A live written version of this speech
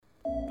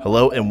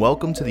Hello and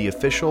welcome to the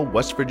official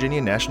West Virginia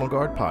National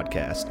Guard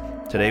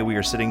podcast. Today we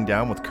are sitting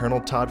down with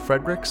Colonel Todd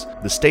Fredricks,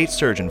 the State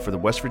Surgeon for the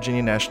West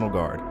Virginia National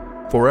Guard.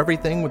 For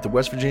everything with the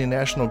West Virginia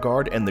National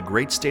Guard and the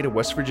great state of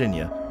West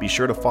Virginia, be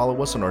sure to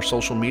follow us on our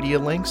social media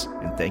links,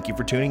 and thank you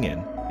for tuning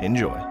in.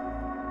 Enjoy.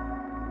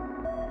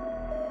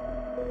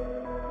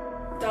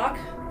 Doc,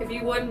 if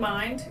you wouldn't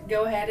mind,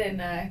 go ahead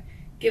and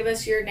give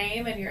us your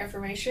name and your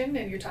information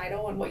and your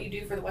title and what you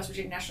do for the West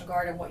Virginia National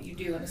Guard and what you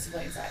do on the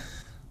civilian side.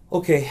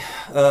 Okay,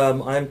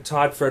 I'm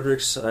Todd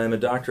Fredricks. I'm a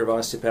doctor of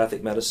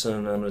osteopathic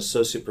medicine. I'm an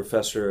associate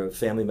professor of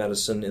family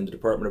medicine in the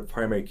Department of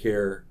Primary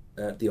Care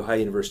at the Ohio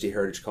University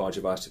Heritage College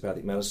of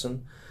Osteopathic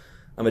Medicine.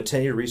 I'm a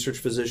tenured research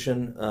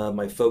physician.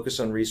 My focus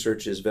on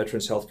research is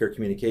veterans healthcare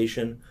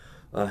communication,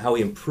 how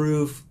we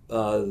improve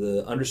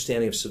the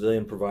understanding of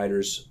civilian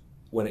providers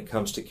when it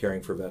comes to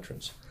caring for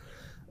veterans.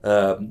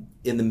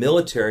 In the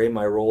military,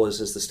 my role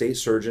is as the state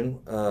surgeon,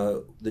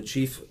 the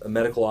chief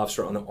medical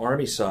officer on the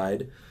Army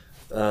side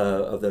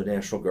of the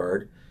National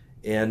Guard,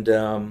 and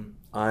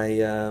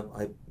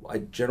I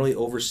generally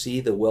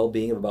oversee the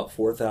well-being of about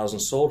 4,000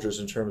 soldiers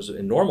in terms of,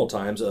 in normal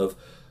times, of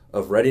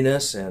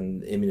readiness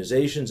and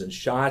immunizations and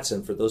shots,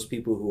 and for those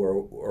people who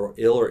are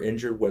ill or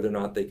injured, whether or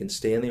not they can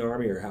stay in the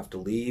Army or have to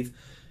leave.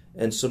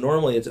 And so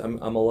normally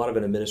I'm a lot of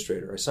an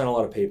administrator. I sign a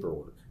lot of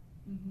paperwork.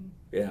 Mm-hmm.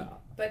 Yeah.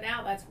 But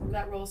now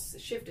that role's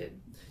shifted.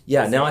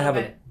 Yeah, now I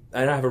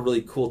have a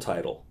really cool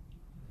title.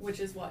 Which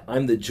is what?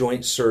 I'm the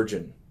Joint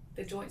Surgeon.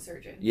 The Joint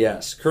Surgeon.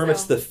 Yes,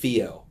 Kermit's the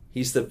FEO.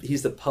 He's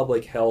the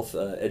public health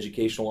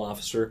educational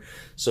officer.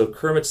 So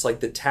Kermit's like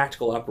the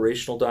tactical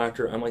operational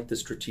doctor. I'm like the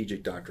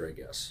strategic doctor, I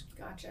guess.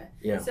 Gotcha.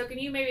 Yeah. So can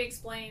you maybe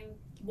explain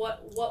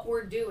what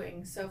we're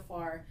doing so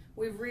far?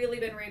 We've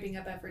really been ramping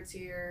up efforts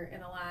here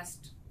in the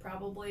last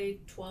probably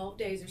 12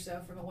 days or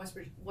so from a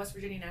West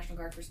Virginia National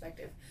Guard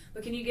perspective.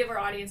 But can you give our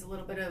audience a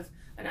little bit of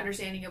an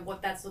understanding of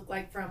what that's looked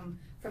like from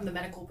the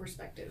medical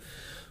perspective?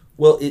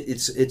 Well,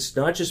 it's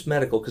not just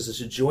medical because it's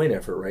a joint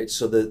effort, right?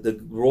 So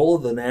the role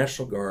of the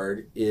National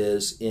Guard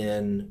is,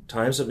 in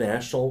times of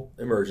national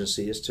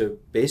emergency, is to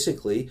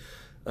basically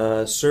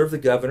serve the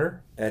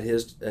governor at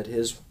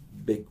his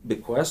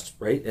bequest,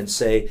 right? And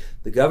say,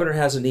 the governor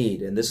has a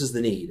need, and this is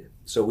the need.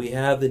 So we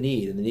have the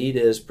need, and the need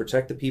is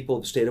protect the people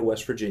of the state of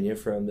West Virginia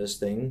from this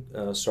thing,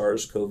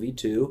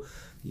 SARS-CoV-2.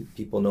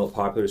 People know it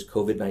popular as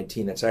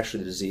COVID-19. That's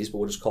actually the disease, but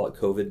we'll just call it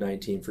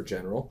COVID-19 for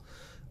general.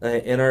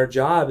 And our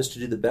job is to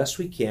do the best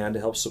we can to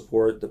help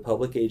support the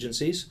public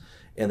agencies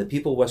and the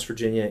people of West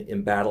Virginia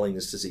in battling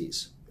this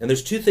disease. And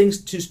there's two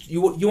things. You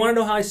want to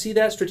know how I see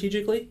that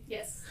strategically?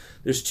 Yes.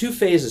 There's two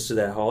phases to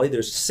that, Holly.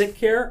 There's sick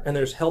care and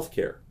there's health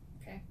care.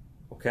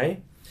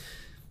 Okay?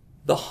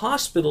 The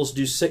hospitals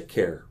do sick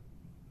care.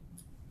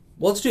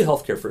 Well, let's do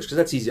health care first because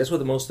that's easy. That's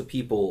what most of the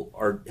people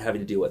are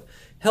having to deal with.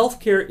 Health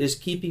care is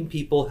keeping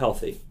people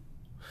healthy.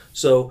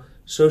 So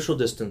social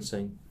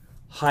distancing,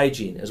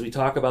 hygiene. As we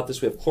talk about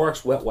this, we have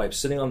Clorox wet wipes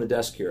sitting on the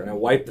desk here, and I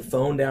wipe the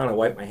phone down, I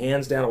wipe my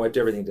hands down, I wiped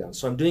everything down.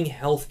 So I'm doing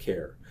health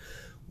care,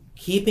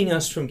 keeping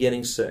us from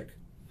getting sick.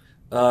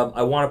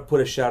 I want to put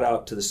a shout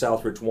out to the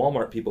Southridge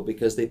Walmart people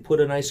because they put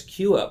a nice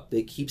queue up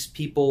that keeps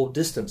people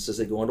distanced as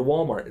they go into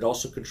Walmart. It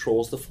also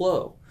controls the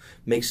flow,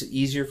 makes it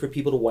easier for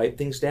people to wipe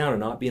things down and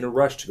not be in a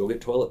rush to go get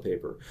toilet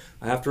paper.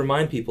 I have to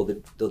remind people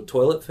that the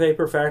toilet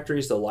paper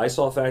factories, the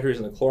Lysol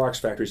factories, and the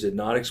Clorox factories did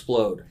not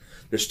explode.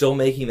 They're still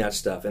making that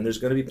stuff, and there's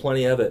going to be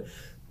plenty of it.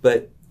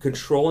 But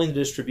controlling the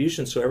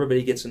distribution so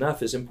everybody gets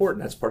enough is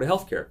important. That's part of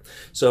healthcare.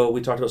 So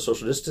we talked about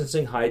social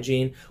distancing,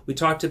 hygiene. We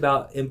talked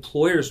about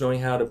employers knowing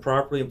how to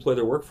properly employ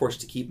their workforce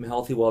to keep them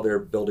healthy while they're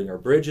building our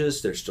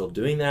bridges. They're still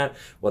doing that.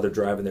 While they're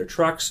driving their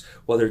trucks,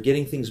 while they're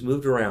getting things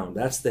moved around.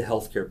 That's the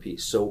healthcare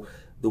piece. So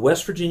the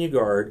West Virginia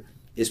Guard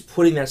is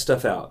putting that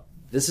stuff out.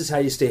 This is how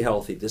you stay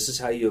healthy. This is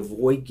how you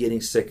avoid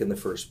getting sick in the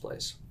first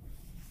place.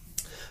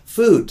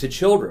 Food to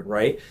children,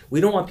 right?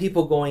 We don't want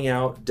people going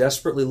out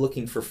desperately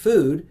looking for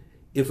food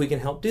if we can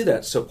help do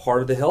that. So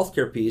part of the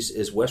healthcare piece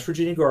is West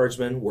Virginia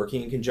Guardsmen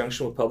working in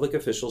conjunction with public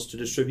officials to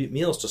distribute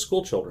meals to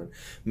school children,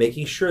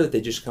 making sure that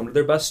they just come to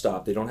their bus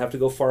stop. They don't have to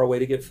go far away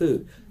to get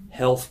food.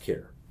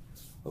 Healthcare.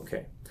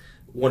 Okay.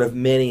 One of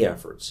many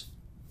efforts.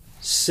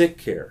 Sick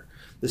care.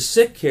 The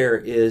sick care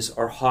is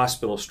our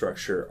hospital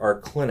structure, our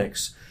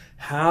clinics.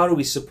 How do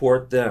we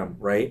support them,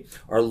 right?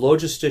 Our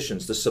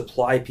logisticians, the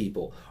supply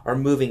people, are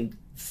moving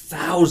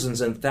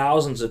thousands and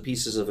thousands of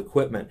pieces of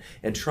equipment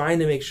and trying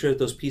to make sure that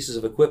those pieces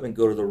of equipment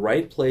go to the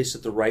right place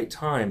at the right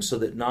time so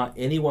that not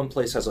any one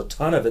place has a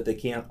ton of it they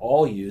can't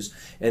all use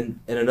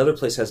and another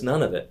place has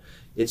none of it.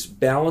 It's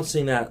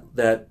balancing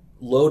that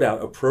load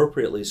out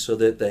appropriately so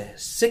that the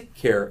sick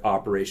care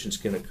operations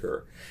can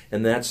occur.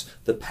 And that's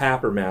the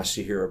PAPR masks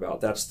you hear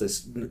about. That's the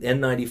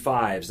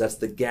N95s. That's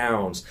the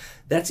gowns.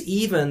 That's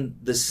even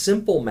the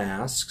simple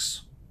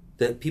masks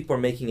that people are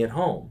making at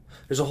home.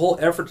 There's a whole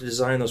effort to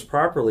design those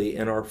properly,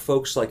 and our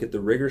folks like at the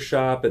Rigger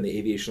Shop and the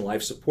Aviation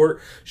Life Support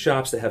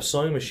shops that have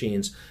sewing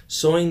machines,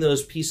 sewing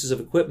those pieces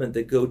of equipment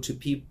that go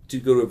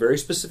to a very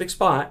specific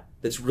spot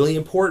that's really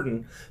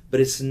important, but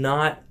it's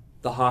not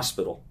the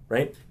hospital,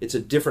 right? It's a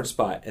different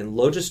spot. And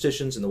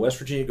logisticians in the West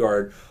Virginia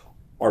Guard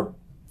are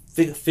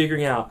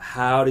figuring out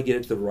how to get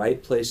it to the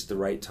right place at the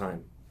right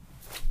time.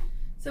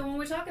 So when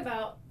we talk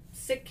about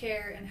sick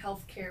care and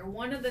health care,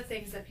 one of the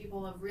things that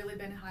people have really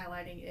been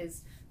highlighting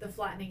is the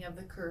flattening of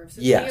the curve.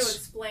 So can you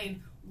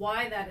explain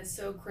why that is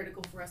so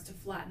critical for us to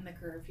flatten the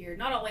curve here,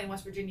 not only in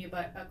West Virginia,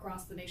 but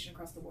across the nation,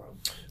 across the world?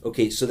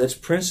 Okay, so that's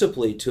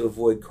principally to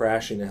avoid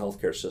crashing the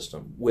healthcare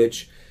system,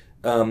 which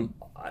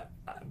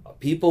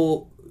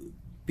people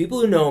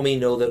who know me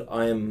know that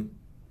I'm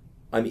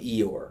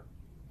Eeyore.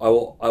 I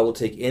will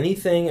take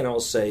anything and I will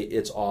say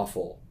it's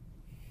awful.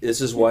 This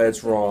is why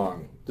it's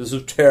wrong. This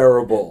is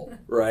terrible,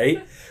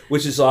 right?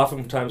 Which is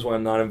oftentimes why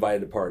I'm not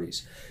invited to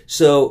parties.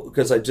 So,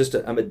 because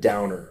I'm a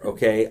downer,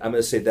 okay? I'm going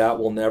to say that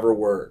will never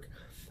work.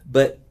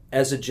 But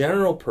as a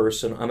general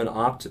person, I'm an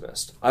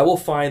optimist. I will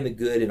find the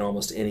good in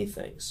almost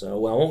anything.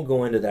 So I won't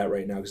go into that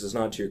right now because it's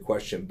not to your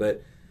question.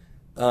 But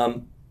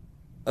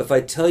if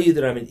I tell you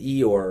that I'm an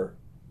Eeyore,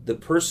 the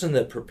person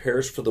that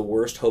prepares for the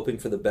worst, hoping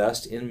for the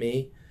best in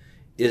me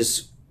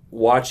is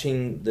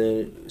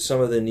watching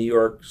some of the New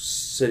York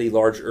City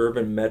large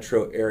urban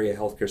metro area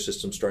healthcare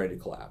systems starting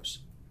to collapse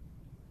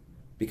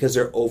because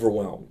they're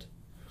overwhelmed.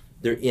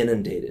 They're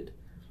inundated.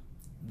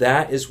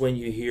 That is when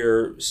you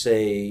hear,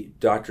 say,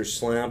 Dr.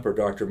 Slimp or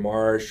Dr.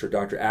 Marsh or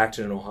Dr.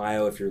 Acton in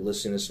Ohio, if you're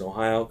listening to this in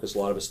Ohio, because a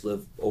lot of us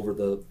live over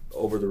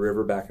the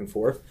river back and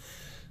forth.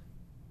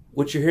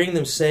 What you're hearing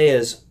them say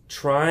is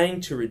trying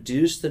to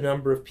reduce the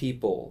number of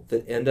people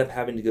that end up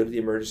having to go to the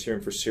emergency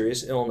room for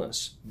serious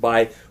illness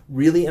by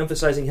really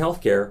emphasizing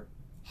healthcare,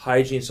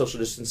 hygiene, social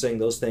distancing,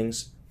 those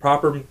things,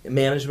 proper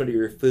management of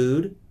your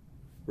food,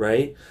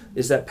 right?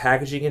 Is that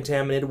packaging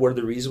contaminated? What are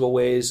the reasonable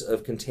ways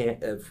of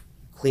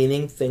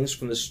cleaning things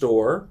from the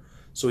store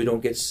so we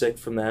don't get sick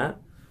from that?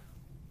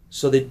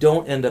 So they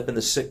don't end up in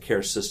the sick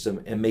care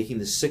system and making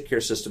the sick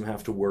care system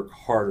have to work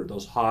harder.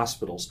 Those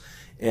hospitals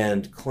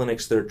and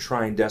clinics that are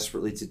trying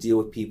desperately to deal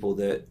with people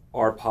that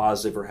are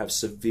positive or have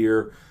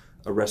severe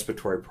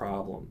respiratory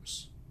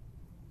problems.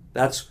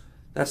 That's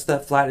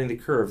that flattening the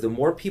curve. The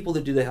more people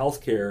that do the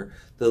healthcare,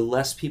 the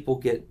less people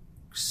get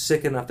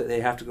sick enough that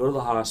they have to go to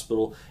the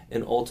hospital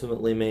and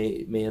ultimately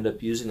may end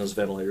up using those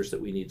ventilators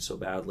that we need so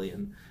badly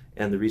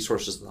and the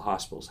resources that the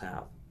hospitals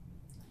have.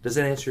 Does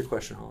that answer your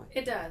question, Holly?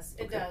 It does.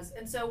 It does.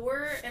 And so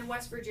we're in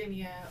West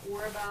Virginia.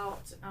 We're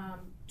about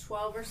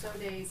 12 or so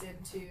days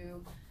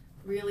into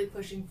really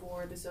pushing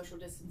for the social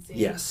distancing.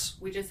 Yes.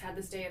 We just had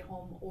the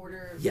stay-at-home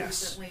order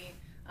recently,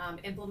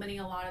 implementing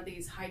a lot of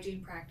these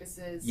hygiene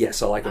practices.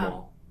 Yes, I like them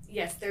all.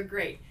 Yes, they're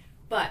great.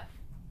 But,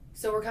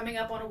 so we're coming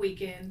up on a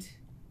weekend.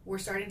 We're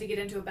starting to get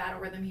into a battle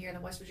rhythm here in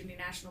the West Virginia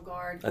National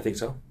Guard. I think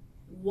so.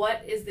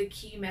 What is the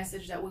key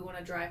message that we want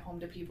to drive home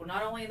to people,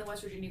 not only in the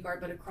West Virginia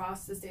Guard, but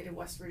across the state of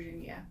West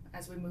Virginia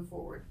as we move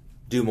forward?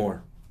 Do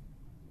more.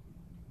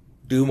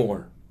 Do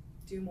more.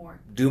 Do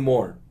more. Do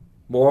more.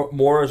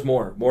 More is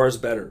more. More is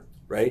better,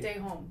 right? Stay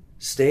home.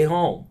 Stay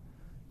home.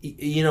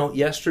 You know,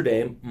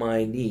 yesterday,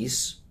 my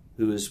niece,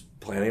 who is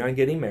planning on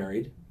getting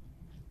married,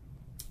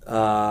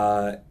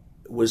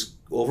 was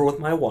over with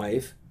my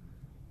wife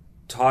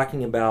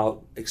talking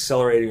about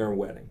accelerating her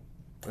wedding.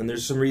 And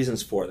there's some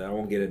reasons for that. I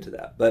won't get into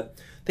that. But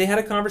they had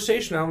a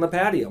conversation out on the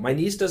patio. My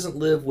niece doesn't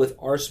live with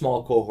our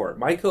small cohort.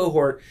 My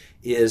cohort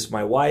is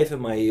my wife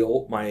and my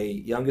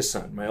youngest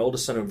son. My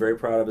oldest son, I'm very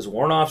proud of, is a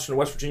warrant officer in the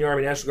West Virginia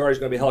Army National Guard. He's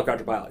going to be a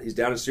helicopter pilot. He's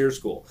down at Sears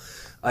School.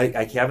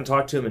 I haven't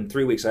talked to him in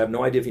 3 weeks. I have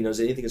no idea if he knows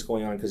anything that's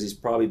going on because he's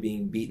probably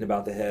being beaten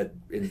about the head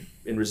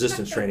in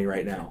resistance training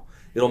right now.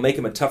 It'll make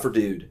him a tougher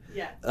dude.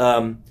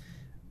 Yeah.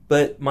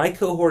 But my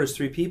cohort is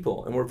 3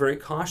 people, and we're very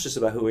cautious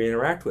about who we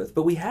interact with.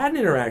 But we had an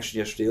interaction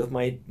yesterday with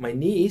my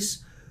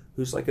niece,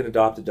 who's like an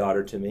adopted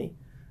daughter to me.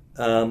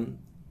 But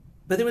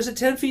there was a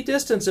 10 feet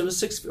distance. It was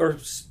 6 or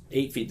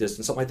 8 feet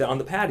distance, something like that, on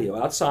the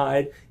patio,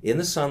 outside, in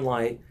the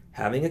sunlight,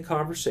 having a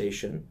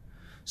conversation.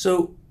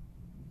 So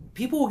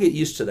people will get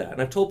used to that.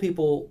 And I've told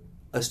people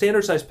a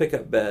standard-sized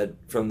pickup bed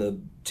from the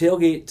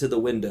tailgate to the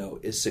window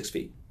is 6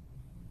 feet.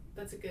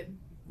 That's a good...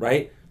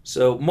 Right?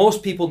 So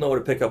most people know what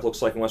a pickup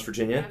looks like in West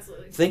Virginia.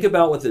 Absolutely. Think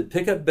about what the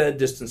pickup bed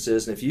distance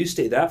is, and if you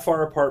stay that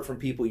far apart from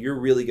people, you're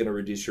really going to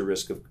reduce your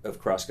risk of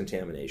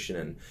cross-contamination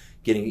and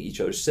getting each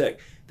other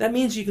sick. That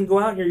means you can go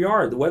out in your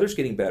yard. The weather's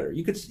getting better.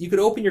 You could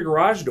open your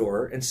garage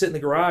door and sit in the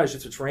garage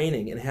if it's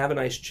raining and have a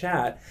nice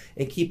chat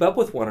and keep up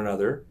with one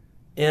another,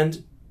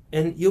 and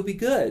you'll be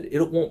good.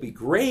 It won't be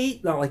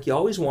great, not like you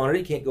always wanted it.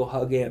 You can't go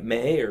hug Aunt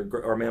May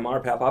or Mama or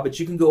Papa, but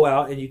you can go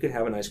out and you can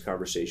have a nice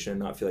conversation and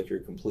not feel like you're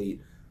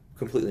completely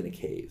in a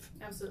cave.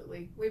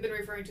 Absolutely. We've been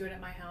referring to it at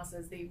my house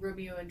as the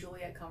Romeo and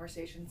Juliet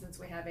conversation since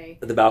we have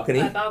the balcony?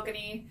 A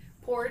balcony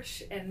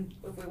porch, and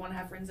if we want to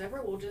have friends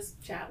over, we'll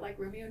just chat like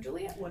Romeo and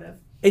Juliet would have.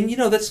 And you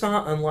know, that's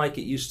not unlike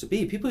it used to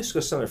be. People used to go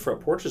sit on their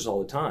front porches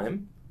all the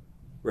time,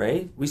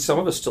 right? Some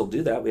of us still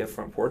do that. We have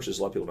front porches.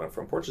 A lot of people don't have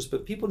front porches,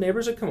 but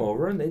neighbors would come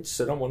over and they'd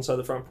sit on one side of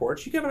the front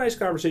porch. You can have a nice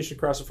conversation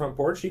across the front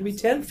porch. You can be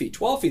 10 feet,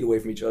 12 feet away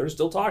from each other and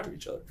still talk to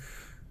each other.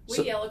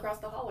 We yell across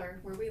the holler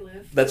where we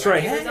live. That's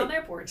right. Hey, on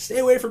their porch. Stay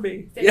away from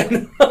me.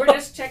 We're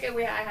just checking.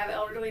 I have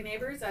elderly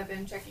neighbors. I've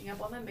been checking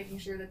up on them, making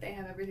sure that they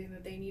have everything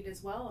that they need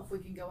as well. If we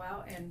can go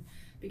out and,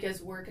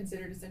 because we're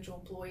considered essential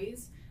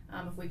employees,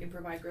 if we can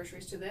provide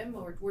groceries to them,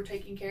 we're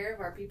taking care of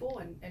our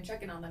people and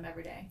checking on them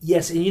every day.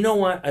 Yes, and you know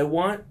what? I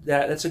want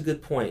that. That's a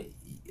good point.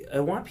 I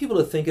want people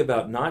to think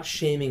about not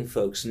shaming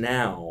folks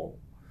now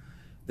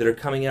that are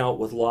coming out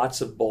with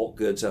lots of bulk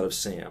goods out of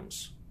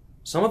Sam's.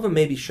 Some of them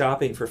may be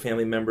shopping for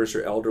family members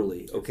or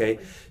elderly, okay?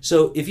 Absolutely.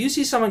 So if you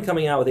see someone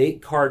coming out with 8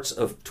 carts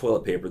of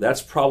toilet paper,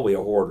 that's probably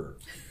a hoarder.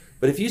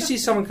 But if you see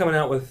someone coming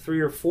out with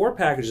 3 or 4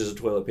 packages of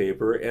toilet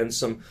paper and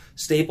some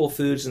staple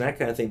foods and that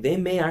kind of thing, they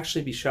may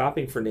actually be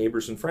shopping for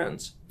neighbors and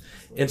friends.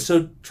 And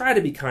so try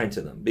to be kind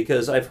to them,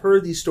 because I've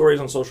heard these stories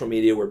on social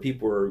media where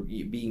people are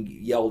being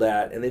yelled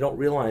at and they don't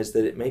realize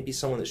that it might be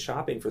someone that's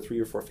shopping for 3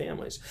 or 4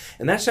 families.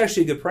 And that's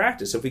actually a good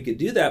practice. If we could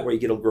do that, where you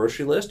get a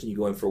grocery list and you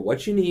go in for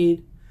what you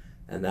need,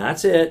 and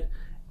that's it,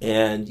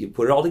 and you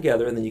put it all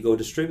together and then you go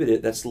distribute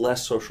it, that's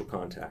less social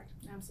contact.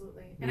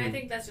 Absolutely. And I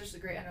think that's just a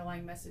great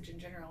underlying message in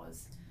general,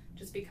 is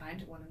just be kind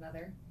to one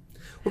another.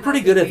 We're pretty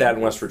good at that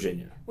in West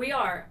Virginia. We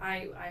are.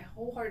 I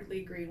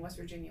wholeheartedly agree. In West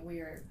Virginia, we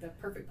are the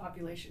perfect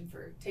population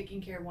for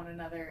taking care of one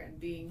another and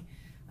being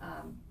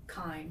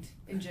kind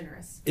and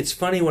generous. It's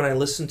funny when I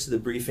listen to the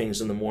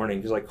briefings in the morning,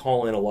 because I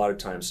call in a lot of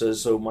times.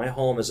 So my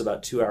home is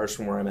about 2 hours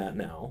from where I'm at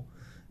now,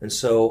 and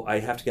so I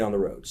have to get on the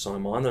road. So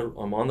I'm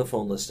on the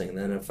phone listening, and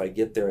then if I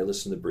get there, I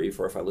listen to the brief,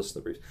 or if I listen to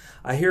the brief,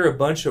 I hear a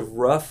bunch of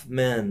rough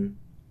men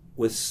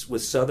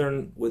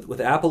with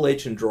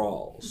Appalachian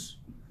drawls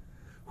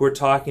who are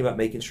talking about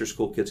making sure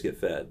school kids get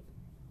fed.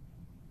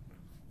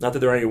 Not that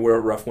there are any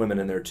rough women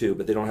in there too,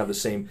 but they don't have the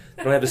same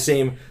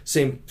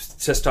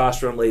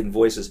testosterone laden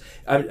voices.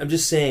 I'm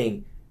just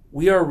saying,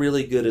 we are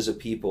really good as a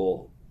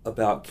people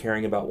about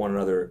caring about one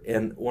another.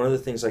 And one of the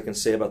things I can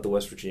say about the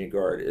West Virginia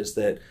Guard is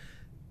that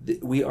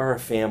we are a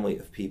family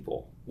of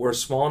people. We're a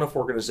small enough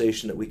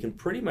organization that we can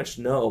pretty much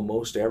know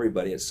most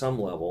everybody at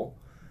some level.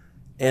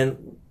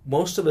 And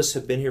most of us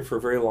have been here for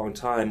a very long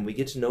time. We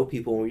get to know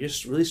people and we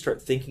just really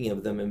start thinking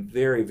of them in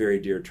very, very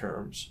dear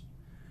terms.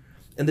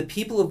 And the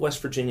people of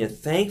West Virginia,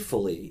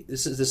 thankfully,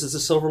 this is a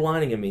silver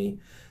lining in me,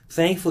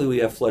 thankfully we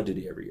have flood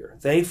duty every year.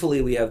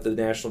 Thankfully we have the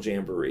National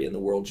Jamboree and the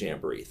World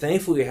Jamboree.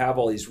 Thankfully we have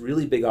all these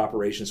really big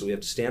operations, so we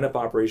have to stand up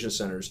operation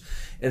centers.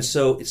 And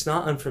so it's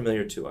not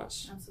unfamiliar to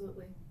us.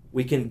 Absolutely.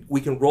 We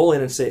can roll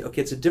in and say,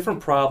 okay, it's a different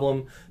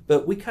problem,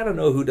 but we kind of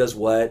know who does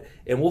what,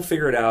 and we'll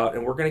figure it out,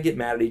 and we're going to get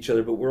mad at each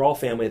other, but we're all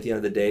family at the end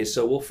of the day,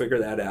 so we'll figure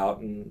that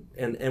out,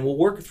 and we'll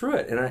work through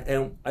it.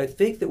 And I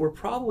think that we're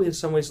probably in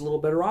some ways a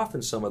little better off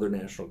than some other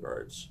National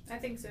Guards. I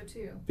think so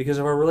too. Because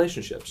of our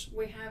relationships.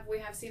 We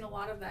have seen a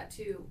lot of that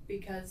too,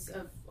 because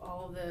of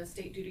all of the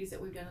state duties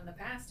that we've done in the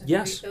past. And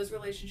yes. Those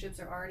relationships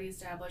are already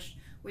established.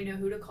 We know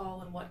who to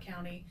call in what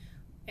county.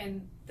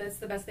 And that's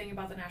the best thing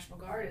about the National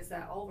Guard, is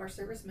that all of our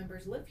service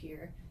members live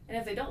here. And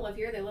if they don't live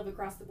here, they live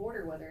across the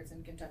border, whether it's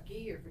in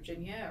Kentucky or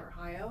Virginia or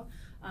Ohio.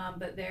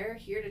 But they're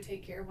here to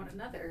take care of one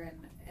another.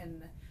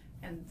 And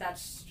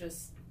that's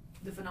just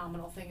the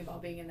phenomenal thing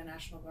about being in the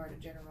National Guard in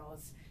general,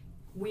 is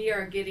we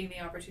are getting the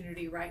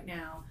opportunity right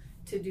now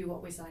to do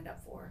what we signed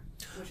up for,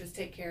 which is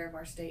take care of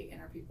our state and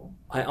our people.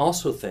 I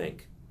also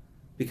think,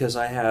 because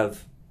I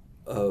have,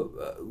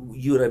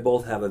 you and I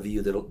both have a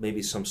view that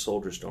maybe some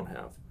soldiers don't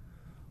have.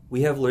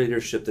 We have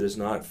leadership that is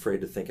not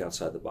afraid to think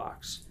outside the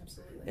box.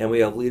 Absolutely. And we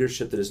have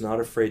leadership that is not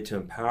afraid to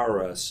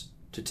empower us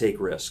to take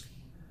risk,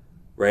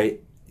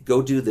 right?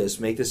 Go do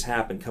this, make this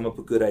happen, come up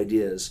with good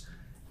ideas,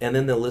 and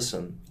then they'll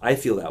listen. I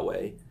feel that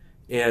way.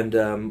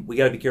 And we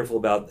got to be careful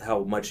about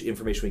how much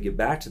information we give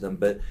back to them.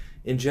 But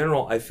in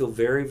general, I feel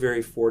very,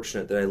 very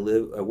fortunate that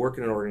I work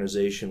in an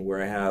organization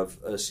where I have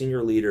a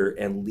senior leader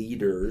and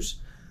leaders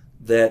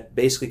that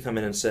basically come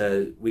in and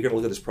say, we're going to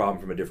look at this problem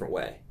from a different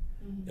way.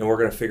 And we're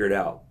going to figure it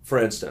out. For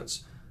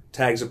instance,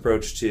 TAG's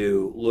approach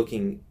to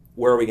looking,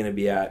 where are we going to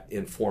be at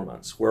in 4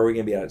 months? Where are we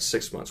going to be at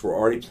 6 months? We're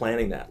already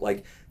planning that.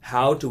 Like,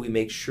 how do we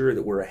make sure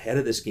that we're ahead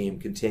of this game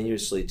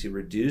continuously to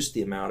reduce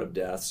the amount of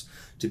deaths,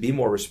 to be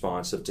more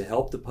responsive, to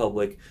help the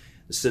public,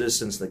 the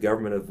citizens, and the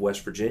government of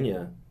West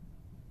Virginia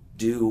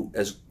do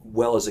as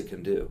well as it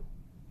can do?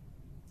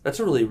 That's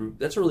a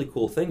really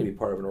cool thing to be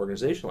part of an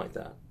organization like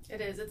that. It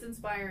is. It's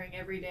inspiring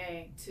every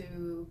day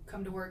to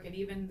come to work. And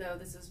even though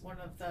this is one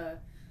of the,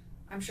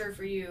 I'm sure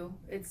for you,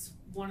 it's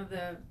one of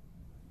the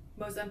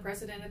most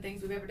unprecedented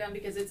things we've ever done,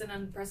 because it's an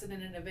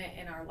unprecedented event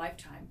in our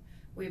lifetime.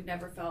 We've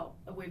never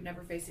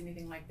faced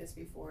anything like this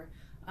before.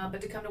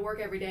 But to come to work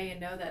every day and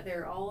know that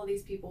there are all of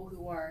these people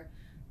who are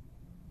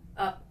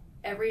up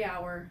every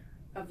hour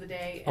of the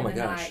day and the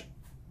night,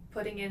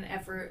 putting in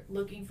effort,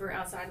 looking for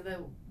outside of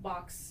the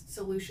box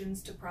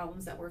solutions to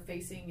problems that we're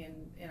facing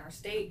in our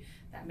state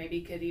that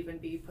maybe could even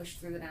be pushed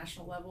through the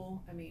national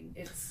level. I mean,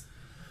 it's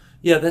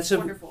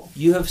wonderful.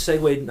 You have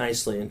segued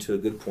nicely into a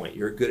good point.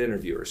 You're a good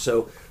interviewer.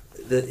 So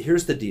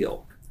here's the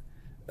deal.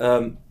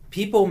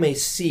 People may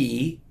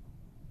see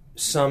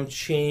some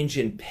change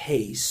in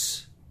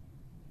pace,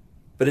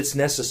 but it's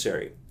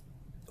necessary.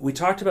 we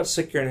talked about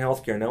sick care and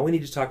healthcare. Now we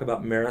need to talk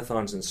about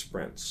marathons and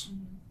sprints.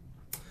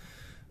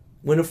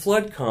 When a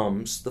flood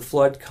comes, the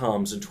flood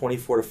comes in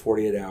 24 to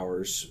 48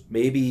 hours,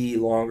 maybe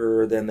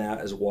longer than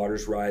that as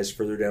waters rise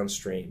further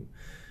downstream.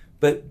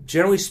 But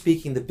generally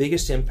speaking, the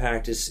biggest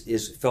impact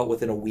is felt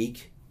within a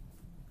week.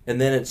 And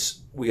then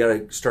we got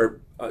to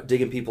start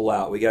digging people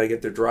out. We got to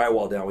get their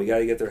drywall down. We got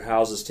to get their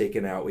houses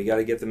taken out. We got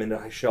to get them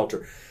into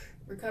shelter.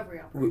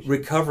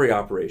 Recovery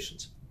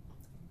operations.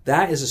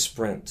 That is a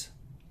sprint.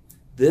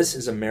 This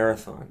is a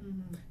marathon.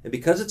 Mm-hmm. And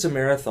because it's a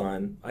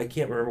marathon, I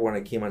can't remember when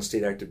I came on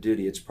state active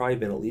duty. It's probably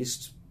been at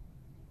least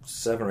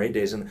 7 or 8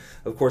 days. And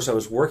of course, I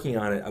was working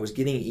on it. I was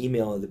getting an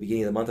email at the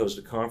beginning of the month. I was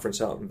at a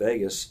conference out in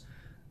Vegas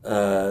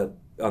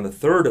on the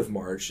 3rd of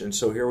March. And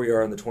so here we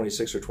are on the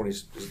 26th or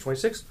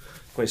 26th?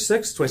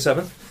 26th?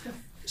 27th?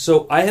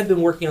 So I have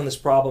been working on this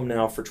problem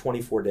now for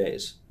 24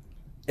 days.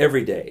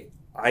 Every day.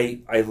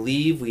 I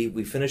leave,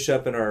 we finish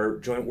up in our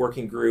joint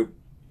working group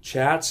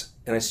chats,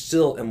 and I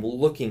still am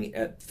looking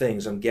at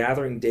things. I'm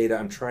gathering data.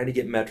 I'm trying to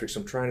get metrics.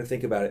 I'm trying to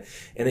think about it.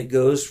 And it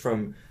goes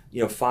from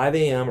 5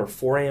 a.m. or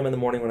 4 a.m. in the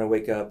morning when I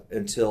wake up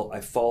until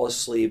I fall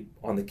asleep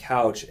on the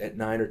couch at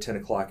 9 or 10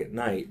 o'clock at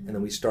night, and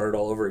then we start it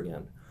all over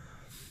again.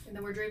 And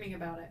then we're dreaming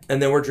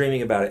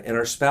about it. And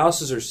our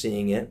spouses are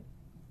seeing it.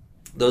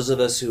 Those of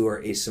us who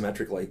are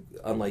asymmetric,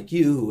 unlike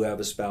you, who have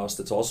a spouse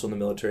that's also in the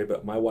military,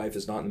 but my wife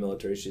is not in the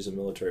military. She's a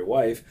military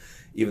wife,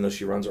 even though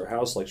she runs our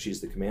house like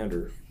she's the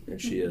commander, and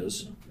she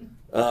is.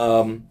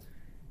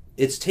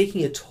 It's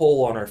taking a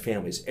toll on our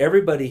families.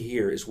 Everybody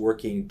here is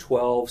working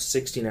 12,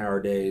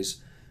 16-hour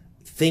days,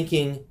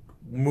 thinking,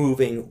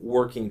 moving,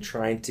 working,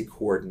 trying to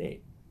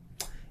coordinate.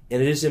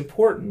 And it is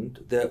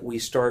important that we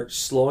start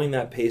slowing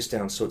that pace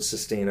down so it's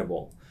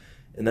sustainable.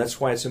 And that's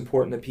why it's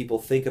important that people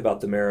think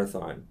about the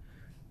marathon.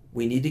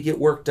 We need to get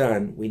work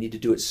done. We need to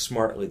do it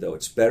smartly, though.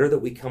 It's better that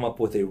we come up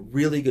with a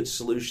really good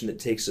solution that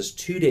takes us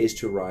 2 days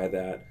to arrive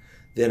at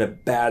than a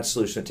bad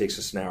solution that takes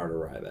us an hour to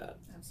arrive at.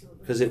 Absolutely.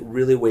 Because it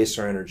really wastes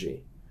our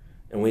energy.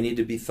 And we need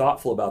to be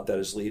thoughtful about that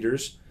as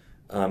leaders,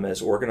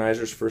 as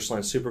organizers,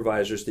 first-line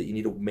supervisors, that you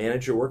need to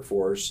manage your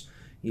workforce.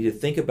 You need to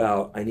think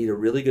about, I need a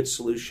really good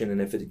solution,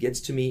 and if it gets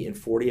to me in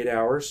 48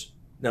 hours,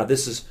 now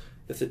this is,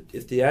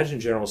 if the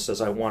adjutant general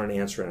says I want an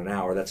answer in an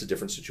hour, that's a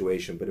different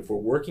situation. But if we're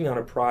working on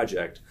a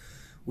project,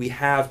 we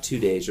have 2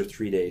 days or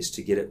 3 days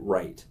to get it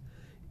right.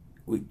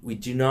 We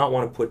do not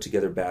want to put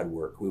together bad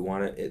work. We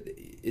want to.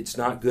 It's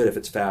not good if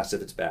it's fast,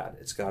 if it's bad.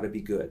 It's got to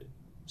be good.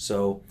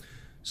 So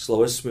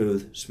slow is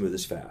smooth, smooth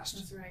is fast.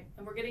 That's right.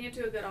 And we're getting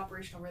into a good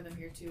operational rhythm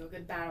here too, a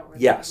good battle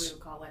rhythm, yes, as we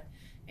would call it.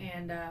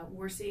 And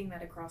we're seeing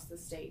that across the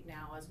state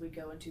now as we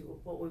go into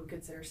what we would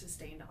consider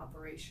sustained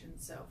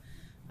operations. So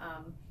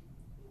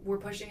we're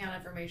pushing out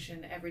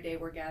information every day.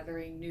 We're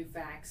gathering new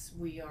facts.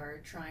 We are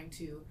trying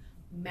to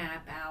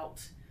map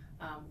out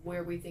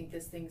where we think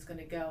this thing's going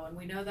to go. And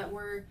we know that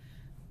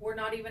we're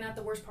not even at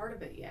the worst part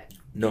of it yet.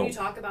 No. Can you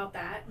talk about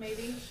that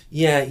maybe?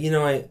 Yeah,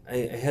 I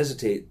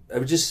hesitate. I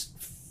would just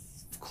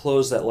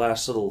close that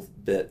last little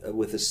bit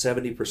with a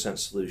 70%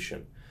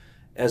 solution.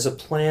 As a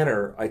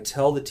planner, I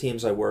tell the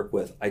teams I work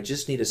with, I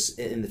just need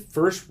in the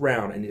first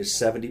round, I need a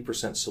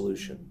 70%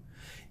 solution.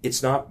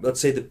 It's not, let's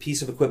say the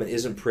piece of equipment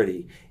isn't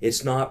pretty.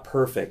 It's not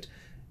perfect.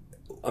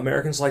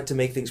 Americans like to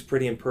make things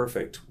pretty and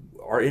perfect.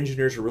 Our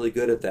engineers are really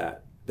good at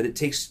that. But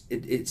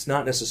it's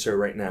not necessary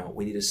right now.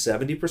 We need a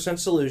 70%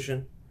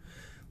 solution.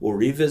 We'll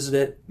revisit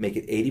it, make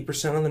it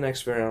 80% on the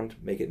next round,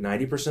 make it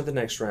 90% the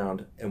next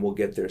round, and we'll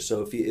get there.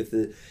 So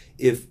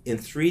if in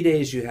 3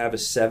 days you have a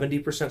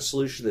 70%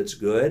 solution that's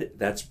good,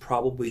 that's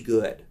probably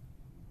good.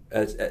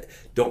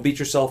 Don't beat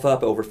yourself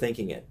up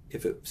overthinking it.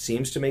 If it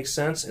seems to make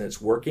sense and it's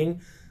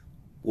working,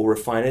 we'll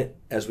refine it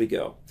as we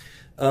go.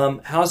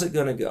 How's it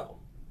going to go?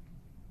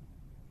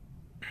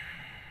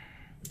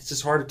 It's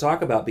just hard to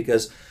talk about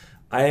because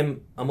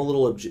I'm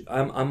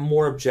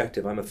more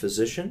objective. I'm a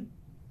physician.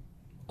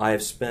 I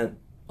have spent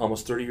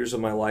almost 30 years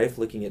of my life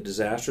looking at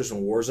disasters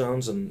and war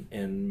zones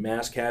and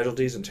mass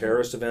casualties and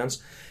terrorist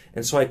events,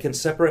 and so I can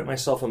separate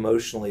myself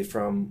emotionally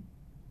from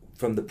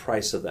the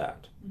price of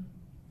that.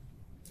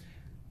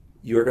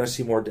 You're going to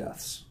see more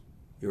deaths.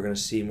 You're going to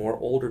see more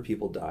older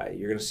people die.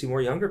 You're going to see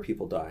more younger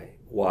people die.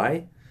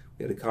 Why?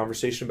 We had a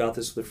conversation about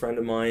this with a friend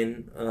of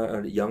mine,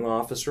 a young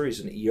officer. He's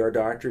an ER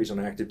doctor. He's on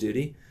active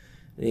duty,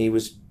 and he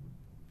was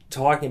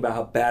talking about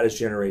how bad his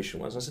generation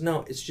was. I said,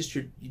 no, it's just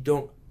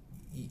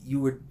you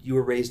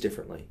were raised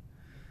differently.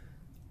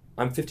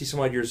 I'm 50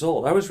 some odd years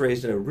old. I was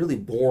raised in a really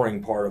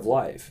boring part of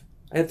life.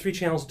 I had 3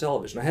 channels of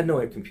television. I had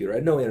no computer. I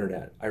had no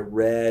internet. I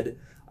read.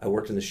 I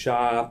worked in the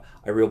shop.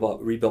 I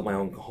rebuilt my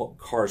own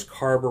car's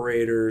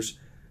carburetors.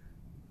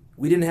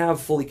 We didn't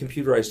have fully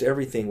computerized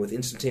everything with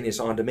instantaneous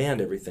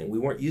on-demand everything. We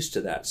weren't used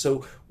to that.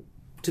 So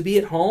to be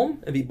at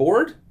home and be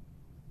bored,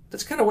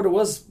 that's kind of what it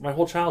was my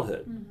whole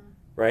childhood,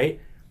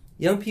 right?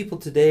 Young people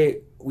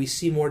today, we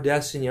see more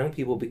deaths in young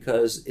people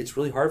because it's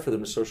really hard for them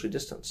to socially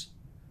distance.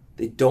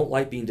 They don't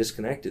like being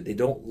disconnected. They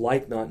don't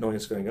like not knowing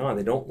what's going on.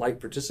 They don't like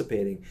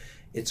participating.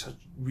 It's a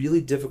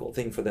really difficult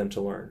thing for them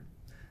to learn.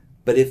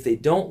 But if they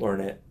don't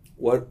learn it,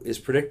 what is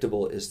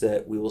predictable is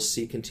that we will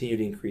see continued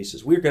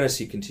increases. We're going to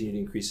see continued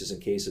increases in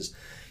cases.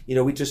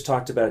 We just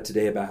talked about it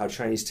today about how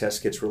Chinese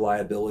test kits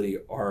reliability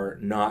are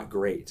not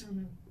great,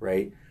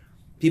 right?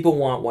 People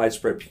want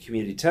widespread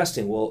community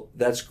testing. Well,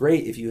 that's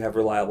great if you have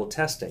reliable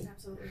testing.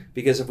 Absolutely.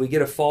 Because if we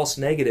get a false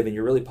negative and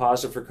you're really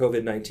positive for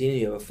COVID-19 and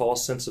you have a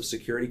false sense of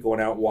security going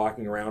out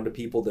walking around to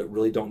people that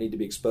really don't need to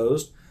be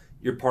exposed,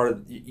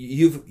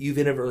 you've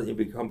inadvertently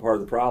become part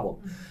of the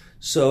problem.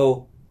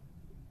 So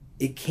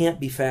it can't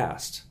be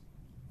fast.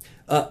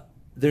 I'm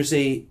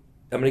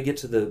going to get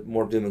to the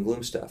more doom and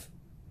gloom stuff.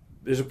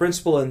 There's a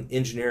principle in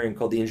engineering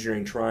called the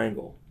engineering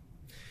triangle.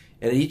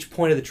 And at each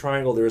point of the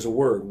triangle, there is a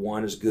word.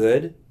 One is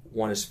good,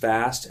 one is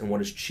fast, and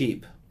one is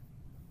cheap.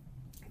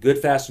 Good,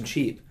 fast, and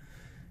cheap.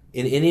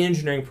 In any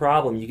engineering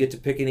problem, you get to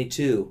pick any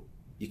two.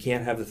 You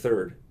can't have the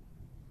third.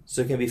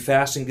 So it can be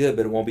fast and good,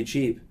 but it won't be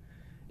cheap.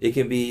 It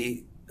can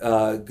be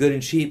good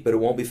and cheap, but it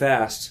won't be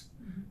fast,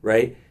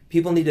 right?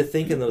 People need to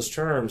think in those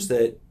terms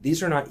that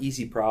these are not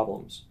easy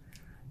problems.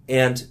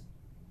 And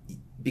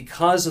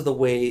because of the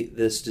way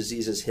this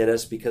disease has hit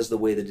us, because of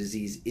the way the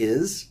disease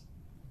is,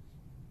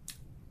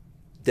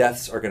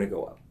 deaths are going to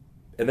go up.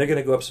 And they're going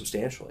to go up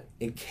substantially.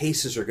 And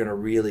cases are going to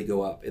really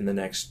go up in the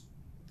next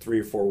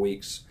 3 or 4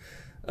 weeks.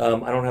 I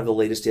don't have the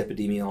latest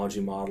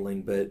epidemiology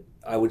modeling, but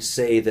I would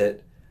say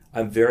that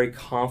I'm very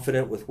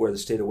confident with where the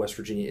state of West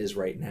Virginia is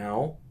right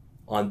now.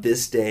 On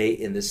this day,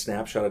 in this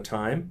snapshot of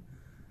time,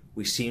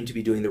 we seem to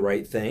be doing the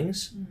right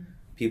things.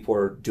 People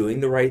are doing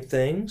the right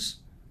things.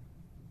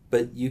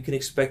 But you can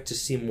expect to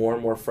see more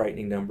and more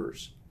frightening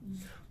numbers.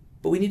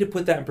 But we need to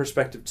put that in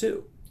perspective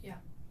too. Yeah.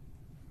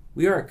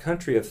 We are a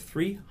country of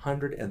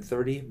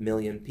 330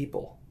 million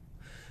people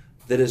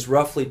that is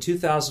roughly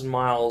 2,000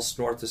 miles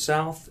north to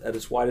south at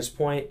its widest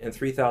point and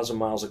 3,000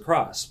 miles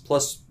across.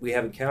 Plus, we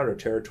have encountered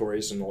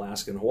territories in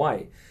Alaska and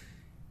Hawaii.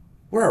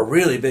 We're a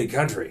really big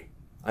country.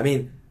 I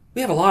mean, we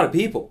have a lot of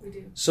people. We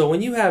do. So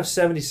when you have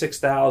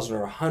 76,000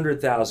 or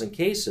 100,000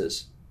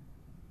 cases,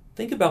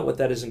 think about what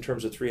that is in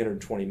terms of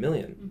 320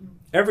 million.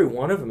 Every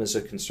one of them is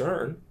a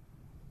concern,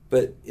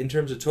 but in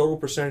terms of total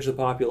percentage of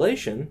the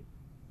population,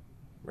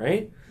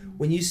 right?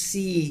 When you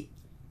see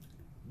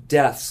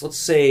deaths, let's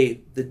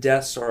say the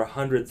deaths are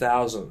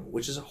 100,000,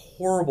 which is a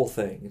horrible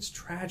thing. It's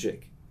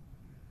tragic.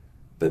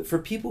 But for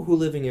people who are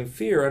living in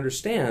fear,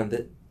 understand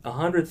that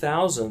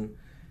 100,000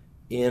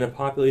 in a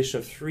population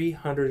of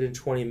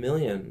 320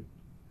 million,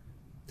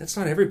 that's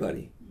not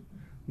everybody.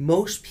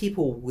 Most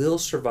people will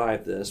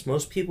survive this.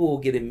 Most people will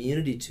get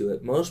immunity to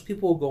it. Most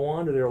people will go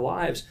on to their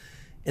lives,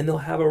 and they'll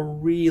have a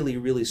really,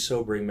 really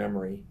sobering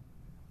memory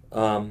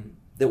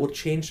that will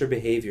change their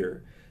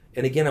behavior.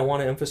 And again, I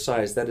want to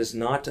emphasize that's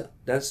not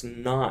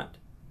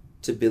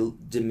to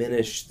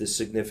diminish the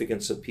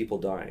significance of people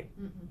dying.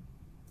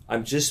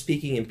 I'm just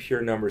speaking in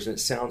pure numbers, and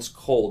it sounds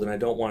cold, and I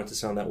don't want it to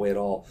sound that way at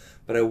all.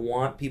 But I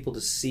want people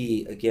to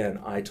see, again,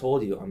 I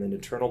told you, I'm an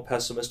eternal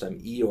pessimist, I'm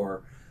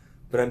Eeyore,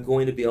 but I'm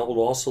going to be able to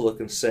also look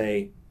and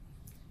say,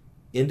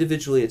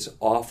 individually it's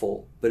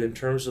awful, but in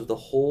terms of the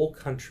whole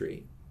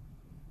country,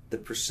 the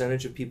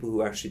percentage of people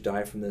who actually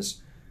die from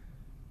this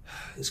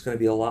is going to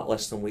be a lot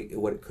less than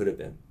what it could have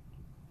been.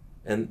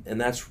 And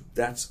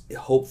that's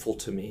hopeful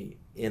to me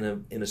in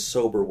a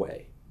sober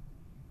way.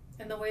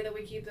 And the way that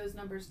we keep those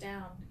numbers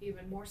down,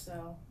 even more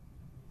so,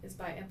 is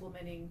by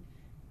implementing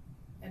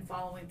and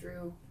following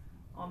through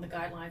on the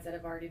guidelines that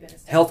have already been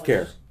established.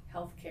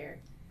 Healthcare.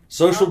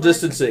 Social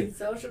distancing.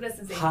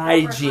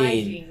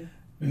 Hygiene.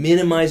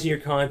 Minimizing your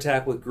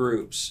contact with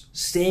groups.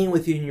 Staying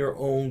within your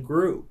own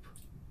group.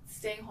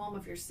 Staying home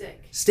if you're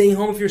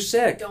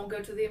sick. Don't go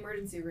to the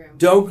emergency room.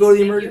 Don't go to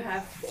the emergency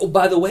room. Oh,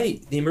 by the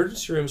way, the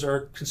emergency rooms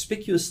are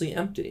conspicuously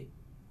empty.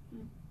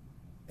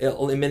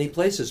 In many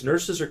places,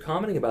 nurses are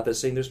commenting about this,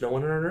 saying there's no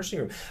one in our nursing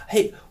room.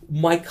 Hey,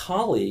 my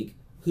colleague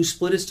who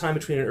split his time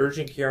between an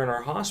urgent care and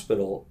our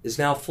hospital is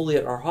now fully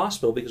at our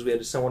hospital because we had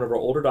to send one of our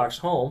older docs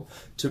home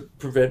to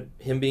prevent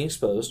him being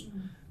exposed.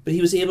 But he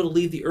was able to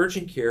leave the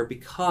urgent care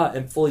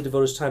and fully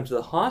devote his time to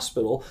the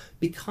hospital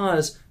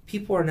because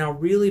people are now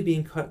really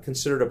being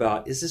considered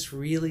about, is this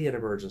really an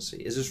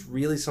emergency? Is this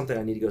really something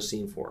I need to go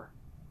seen for?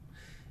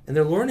 And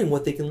they're learning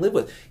what they can live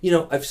with.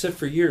 I've said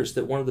for years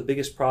that one of the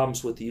biggest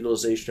problems with the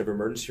utilization of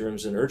emergency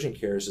rooms and urgent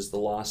cares is the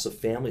loss of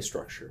family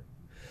structure.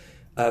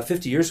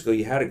 50 years ago,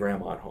 you had a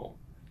grandma at home.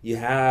 You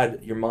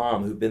had your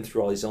mom who'd been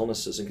through all these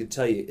illnesses and could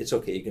tell you, it's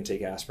okay, you can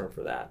take aspirin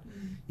for that.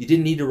 You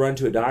didn't need to run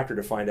to a doctor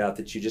to find out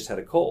that you just had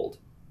a cold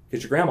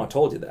because your grandma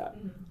told you that.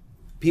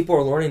 People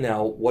are learning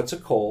now, what's a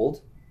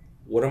cold?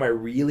 What am I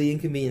really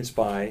inconvenienced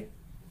by?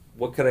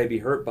 What could I be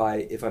hurt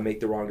by if I make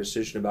the wrong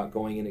decision about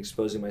going and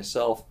exposing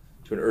myself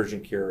to an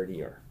urgent care or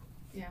an ER?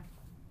 Yeah.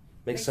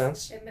 Makes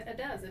sense? It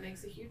does. It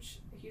makes a huge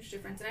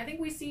difference. And I think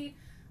we see,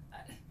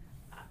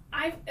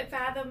 I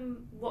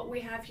fathom what we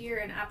have here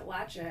in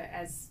Appalachia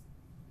as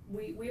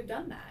we have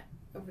done that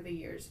over the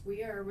years.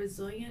 We are a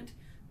resilient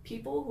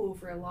people who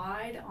have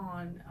relied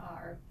on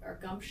our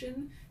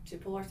gumption to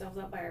pull ourselves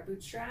up by our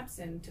bootstraps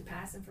and to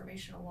pass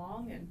information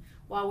along. And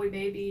while we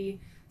may be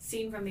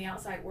seen from the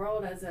outside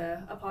world as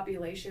a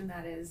population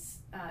that is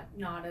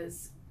not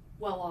as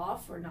well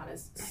off or not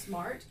as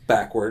smart,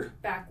 backward,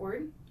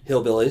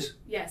 hillbillies,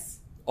 yes,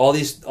 all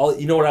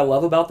you know what I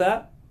love about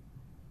that?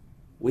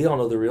 We all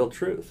know the real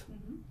truth,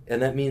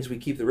 and that means we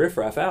keep the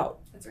riffraff out.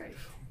 That's right.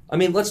 I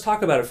mean, let's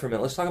talk about it for a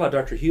minute. Let's talk about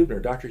Dr. Huebner.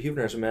 Dr.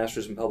 Huebner has a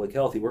master's in public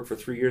health. He worked for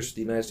 3 years for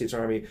the United States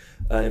Army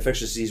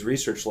Infectious Disease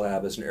Research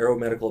Lab as an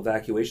aeromedical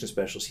evacuation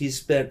specialist. He's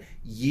spent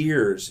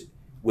years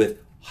with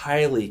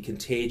highly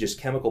contagious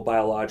chemical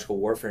biological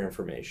warfare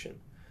information.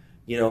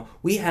 You know,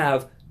 we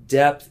have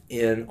depth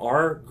in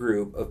our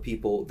group of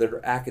people that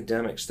are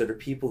academics, that are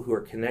people who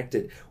are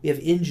connected. We have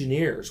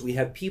engineers. We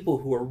have people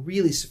who are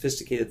really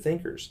sophisticated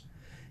thinkers.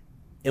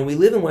 And we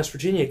live in West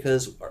Virginia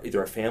because either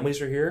our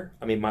families are here.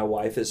 I mean, my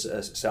wife is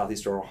a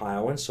Southeastern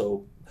Ohioan,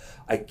 so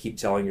I keep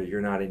telling her,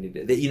 you're not any...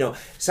 You know,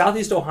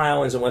 Southeast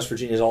Ohioans and West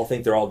Virginians all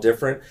think they're all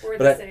different. We're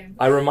but the same.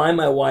 I remind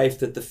my wife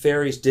that the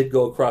ferries did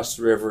go across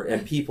the river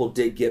and people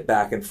did get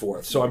back and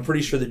forth. So I'm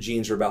pretty sure the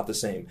genes are about the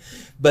same.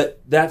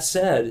 But that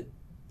said,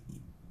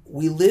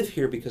 we live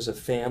here because of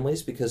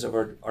families, because of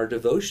our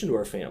devotion to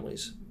our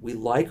families. We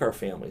like our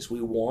families. We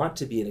want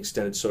to be in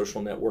extended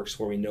social networks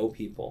where we know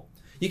people.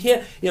 You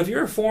can't, you know, if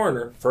you're a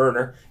foreigner,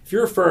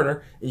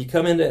 and you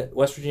come into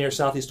West Virginia or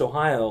Southeast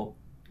Ohio,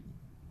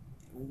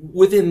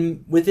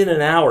 within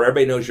an hour,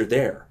 everybody knows you're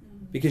there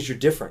because you're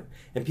different.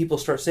 And people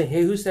start saying,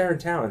 hey, who's there in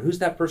town? And who's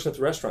that person at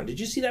the restaurant? Did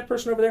you see that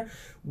person over there?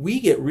 We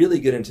get really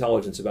good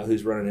intelligence about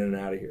who's running in and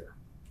out of here.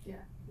 Yeah.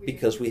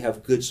 Because we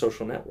have good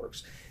social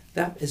networks.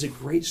 That is a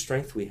great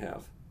strength we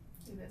have.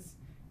 It is.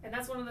 And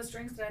that's one of the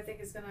strengths that I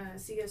think is going to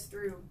see us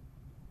through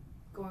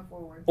going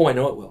forward. Oh, I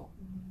know it will.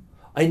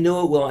 I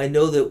know it will. I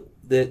know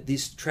that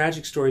these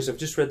tragic stories I've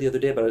just read the other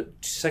day about a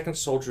second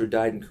soldier who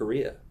died in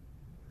Korea.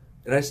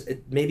 And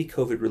it may be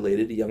COVID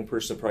related. A young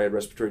person probably had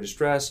respiratory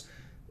distress,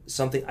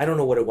 something. I don't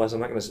know what it was. I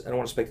don't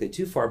want to speculate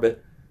too far,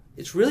 but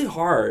it's really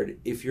hard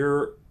if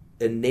you're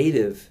a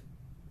native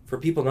for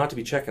people not to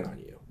be checking on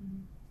you.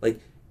 Like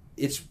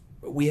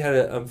we had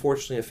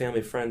unfortunately a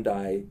family friend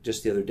die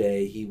just the other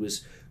day. He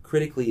was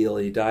critically ill.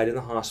 He died in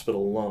the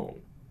hospital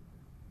alone.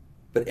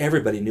 But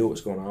everybody knew what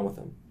was going on with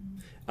him.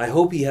 I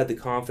hope he had the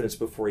confidence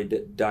before he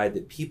died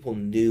that people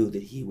knew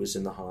that he was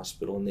in the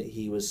hospital and that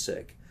he was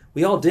sick.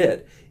 We all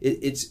did.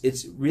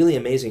 It's really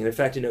amazing. And in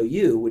fact,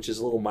 OU, which is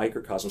a little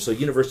microcosm, so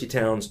university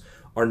towns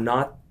are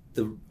not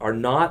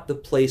the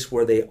place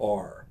where they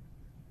are.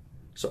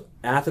 So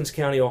Athens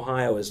County,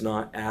 Ohio is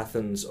not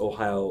Athens,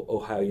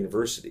 Ohio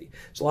University.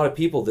 There's a lot of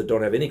people that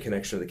don't have any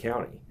connection to the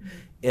county.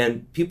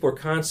 And people are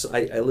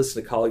constantly, I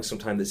listen to colleagues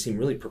sometimes that seem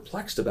really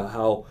perplexed about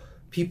how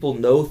people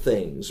know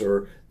things,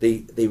 or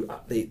they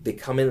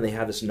come in and they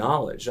have this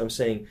knowledge. I'm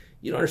saying,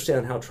 you don't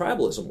understand how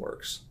tribalism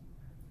works,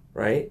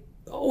 right?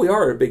 Oh, we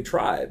are big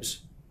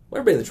tribes. Well,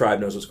 everybody in the tribe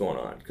knows what's going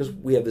on because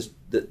we have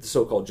the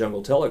so-called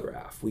jungle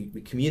telegraph. We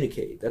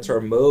communicate. That's our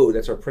mode.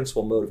 That's our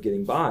principal mode of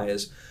getting by,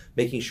 is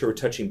making sure we're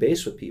touching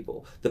base with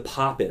people. The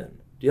pop-in.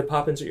 Do you have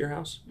pop-ins at your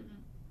house? Mm-hmm.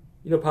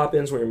 You know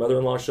pop-ins when your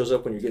mother-in-law shows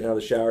up when you're getting out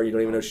of the shower, you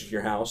don't even know she's in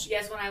your house?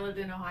 Yes, when I lived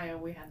in Ohio,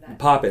 we had that.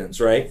 Pop-ins,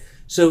 right?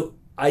 So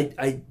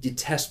I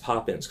detest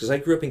pop-ins because I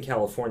grew up in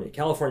California.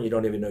 California, you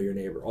don't even know your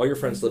neighbor. All your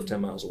friends live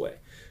 10 miles away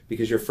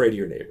because you're afraid of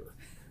your neighbor,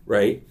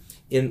 right?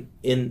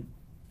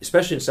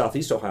 Especially in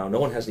Southeast Ohio, no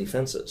one has any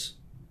fences.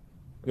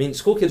 I mean,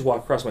 school kids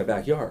walk across my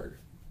backyard.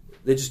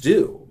 They just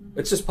do.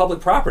 It's just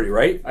public property,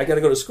 right? I got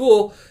to go to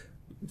school.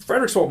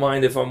 Fredricks won't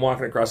mind if I'm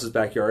walking across his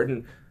backyard.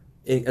 And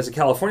as a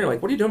Californian, I'm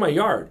like, what are you doing in my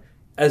yard?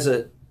 As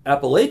an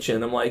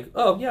Appalachian, I'm like,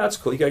 oh, yeah, that's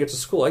cool. You got to get to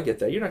school. I get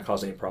that. You're not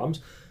causing any problems.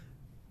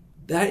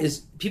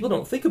 People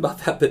don't think about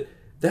that, but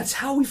that's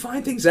how we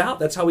find things out.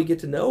 That's how we get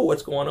to know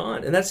what's going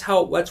on. And that's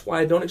why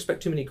I don't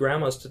expect too many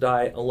grandmas to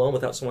die alone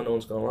without someone knowing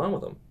what's going on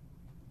with them.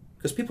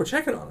 Because people are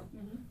checking on them.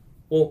 Mm-hmm.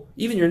 Well,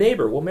 even your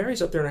neighbor, well,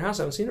 Mary's up there in her house.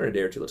 I haven't seen her in a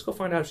day or two. Let's go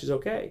find out if she's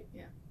okay.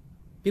 Yeah.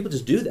 People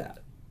just do that.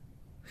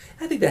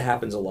 I think that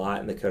happens a lot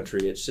in the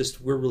country. It's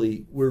just we're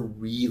really,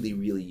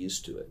 really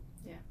used to it.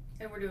 Yeah,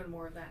 and we're doing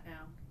more of that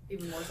now,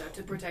 even more so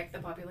to protect the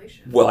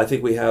population. Well, I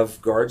think we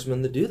have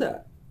guardsmen that do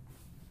that.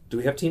 Do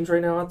we have teams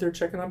right now out there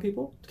checking on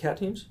people? Cat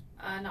teams?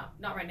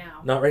 Not right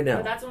now. Not right now.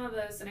 But that's one of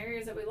the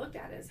scenarios that we looked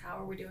at is how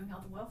are we doing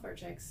health and welfare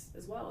checks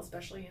as well,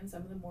 especially in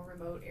some of the more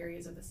remote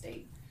areas of the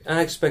state.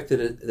 I expect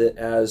that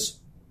as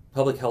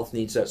public health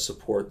needs that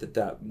support,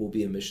 that will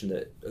be a mission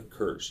that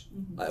occurs.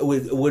 Mm-hmm.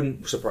 It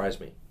wouldn't surprise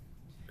me.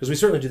 Because we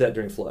certainly do that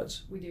during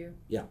floods. We do.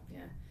 Yeah.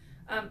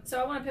 Yeah.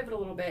 So I want to pivot a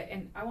little bit,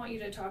 and I want you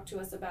to talk to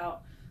us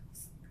about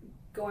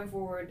going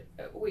forward.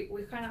 We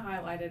kind of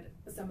highlighted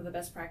some of the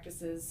best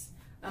practices,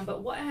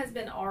 but what has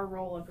been our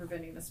role in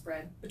preventing the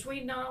spread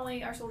between not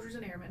only our soldiers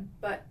and airmen,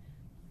 but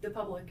the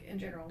public in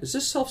general? Is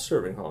this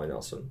self-serving, Holly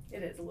Nelson?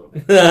 It is a little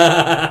bit.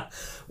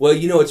 Well,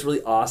 you know what's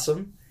really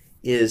awesome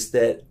is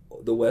that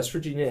the West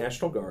Virginia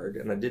National Guard,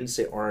 and I didn't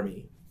say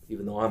Army,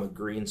 even though I'm a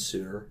green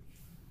suiter,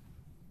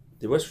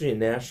 the West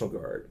Virginia National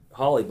Guard,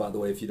 Holly, by the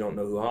way, if you don't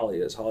know who Holly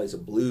is, Holly's a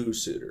blue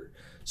suitor.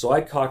 So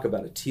I talk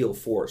about a teal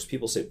force.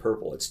 People say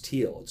purple. It's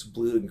teal. It's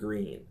blue and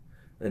green.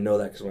 I know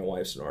that because my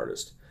wife's an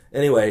artist.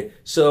 Anyway,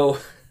 so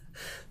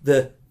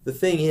the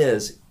thing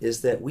is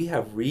that we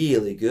have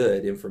really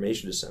good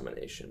information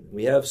dissemination.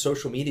 We have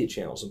social media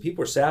channels, and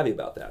people are savvy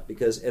about that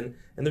because, and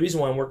the reason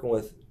why I'm working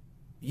with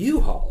you,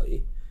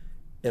 Holly,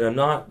 and I'm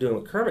not doing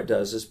what Kermit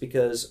does is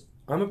because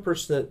I'm a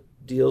person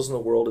that deals in the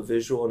world of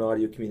visual and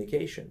audio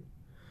communication.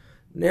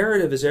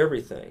 Narrative is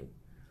everything.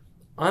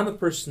 I'm a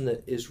person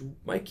that is,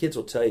 my kids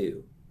will tell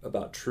you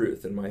about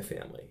truth in my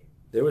family.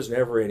 There was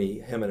never any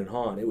hem and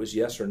haw. It was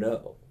yes or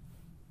no.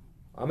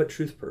 I'm a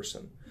truth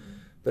person.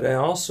 But I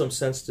also am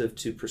sensitive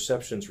to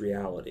perception's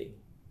reality.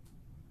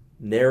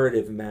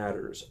 Narrative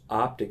matters.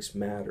 Optics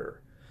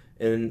matter.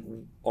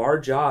 And our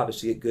job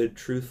is to get good,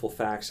 truthful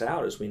facts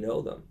out as we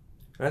know them.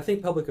 And I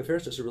think Public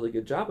Affairs does a really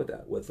good job with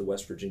that, with the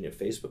West Virginia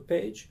Facebook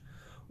page,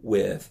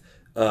 with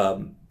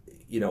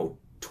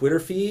Twitter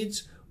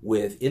feeds,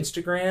 with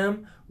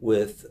Instagram,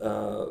 with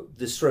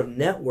this sort of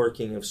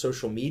networking of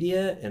social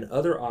media and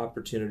other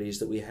opportunities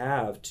that we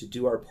have to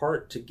do our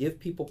part to give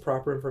people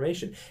proper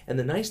information. And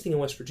the nice thing in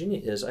West Virginia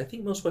is I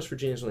think most West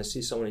Virginians, when they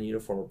see someone in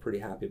uniform, are pretty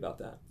happy about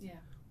that. Yeah.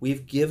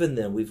 We've given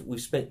them,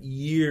 we've spent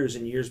years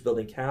and years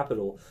building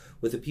capital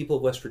with the people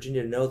of West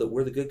Virginia to know that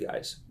we're the good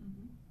guys,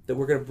 that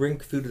we're going to bring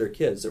food to their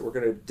kids, that we're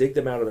going to dig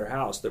them out of their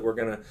house, that we're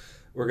going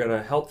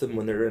to help them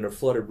when they're in a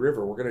flooded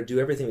river. We're going to do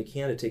everything we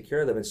can to take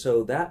care of them. And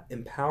so that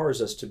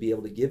empowers us to be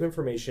able to give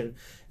information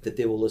that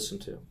they will listen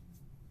to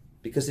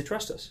because they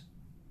trust us.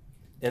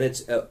 And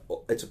it's a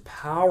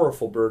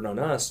powerful burden on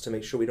us to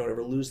make sure we don't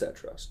ever lose that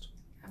trust.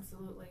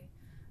 Absolutely.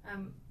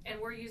 And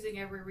we're using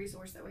every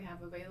resource that we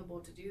have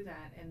available to do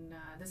that. And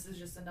this is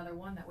just another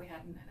one that we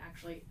hadn't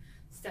actually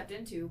stepped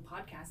into,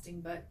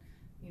 podcasting. But,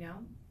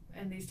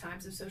 in these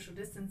times of social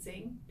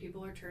distancing,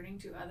 people are turning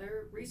to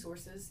other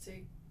resources to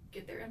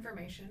get their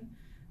information,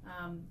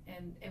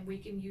 and we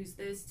can use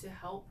this to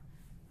help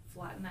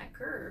flatten that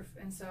curve.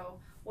 And so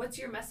what's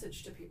your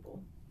message to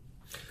people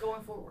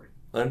going forward?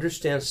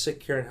 Understand sick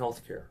care and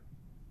health care.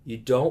 You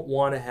don't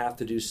want to have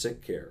to do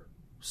sick care,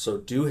 so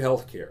do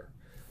health care.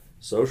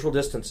 Social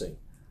distancing,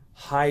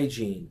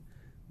 hygiene,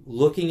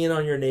 looking in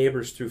on your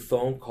neighbors through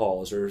phone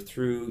calls or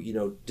through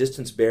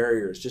distance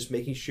barriers, just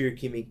making sure you're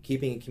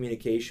keeping in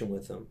communication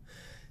with them.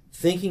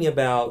 Thinking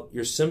about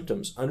your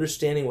symptoms,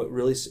 understanding what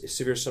really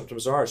severe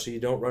symptoms are so you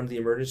don't run to the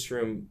emergency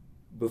room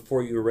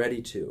before you're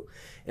ready to.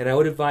 And I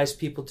would advise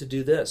people to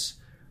do this.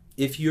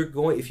 If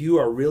you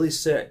are really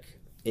sick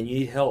and you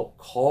need help,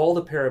 call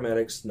the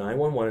paramedics,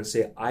 911, and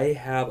say, I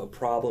have a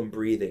problem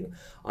breathing.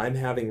 I'm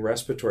having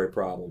respiratory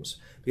problems.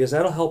 Because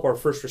that'll help our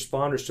first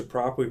responders to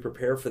properly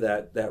prepare for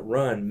that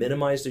run,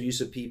 minimize their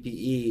use of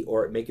PPE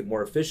or make it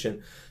more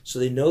efficient so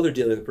they know they're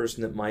dealing with a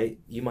person that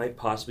you might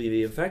possibly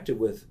be infected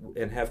with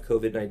and have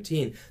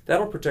COVID-19.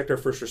 That'll protect our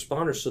first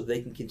responders so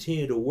they can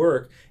continue to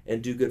work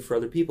and do good for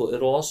other people.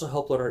 It'll also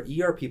help let our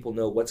ER people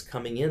know what's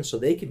coming in so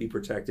they can be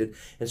protected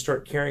and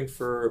start caring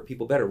for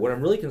people better. What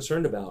I'm really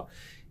concerned about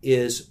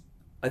is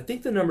I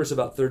think the number is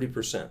about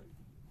 30%.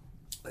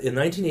 In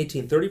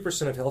 1918,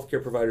 30% of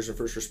healthcare providers and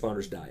first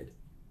responders died.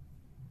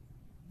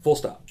 Full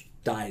stop.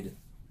 Died.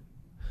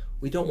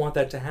 We don't want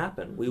that to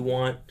happen. We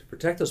want to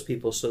protect those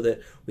people so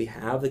that we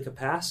have the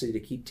capacity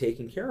to keep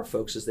taking care of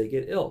folks as they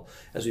get ill.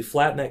 As we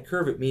flatten that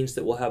curve, it means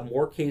that we'll have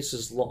more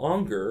cases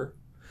longer,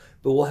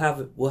 but we'll have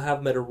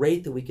them at a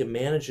rate that we can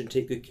manage and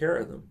take good care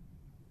of them.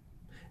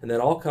 And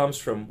that all comes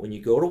from when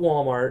you go to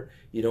Walmart,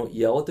 you don't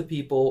yell at the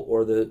people,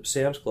 or the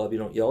Sam's Club, you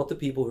don't yell at the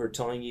people who are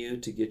telling you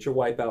to get your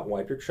wipe out and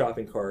wipe your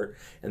shopping cart,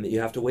 and that you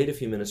have to wait a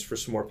few minutes for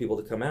some more people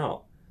to come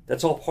out.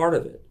 That's all part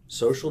of it.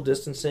 Social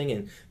distancing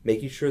and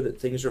making sure that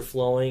things are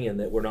flowing and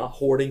that we're not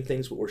hoarding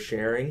things, but we're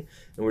sharing,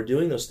 and we're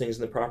doing those things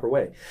in the proper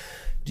way.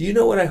 Do you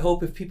know what I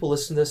hope if people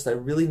listen to this that I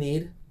really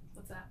need?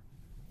 What's that?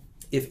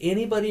 If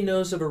anybody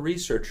knows of a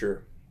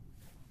researcher,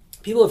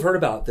 people have heard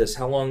about this,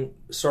 how long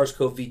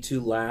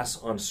SARS-CoV-2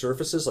 lasts on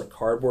surfaces like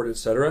cardboard,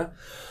 etc.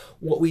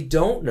 What we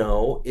don't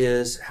know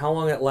is how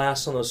long it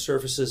lasts on those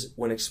surfaces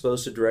when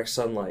exposed to direct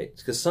sunlight.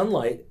 Because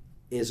sunlight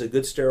is a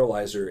good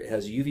sterilizer. It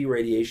has UV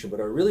radiation. But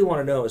what I really want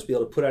to know is be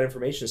able to put out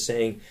information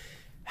saying,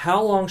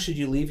 how long should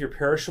you leave your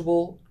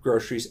perishable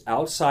groceries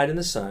outside in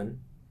the sun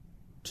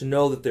to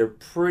know that they're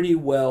pretty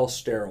well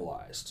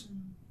sterilized?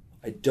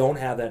 I don't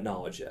have that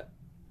knowledge yet.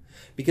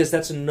 Because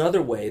that's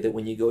another way that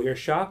when you go your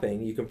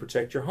shopping, you can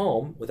protect your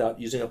home without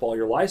using up all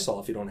your Lysol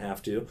if you don't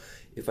have to.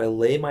 If I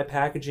lay my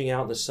packaging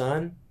out in the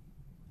sun,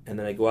 and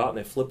then I go out and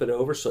I flip it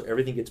over so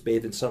everything gets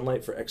bathed in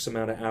sunlight for X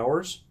amount of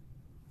hours,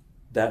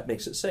 that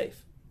makes it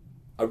safe.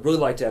 I'd really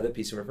like to have that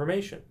piece of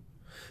information.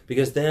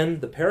 Because then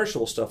the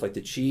perishable stuff like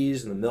the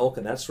cheese and the milk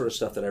and that sort of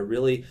stuff that I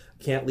really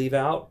can't leave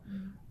out,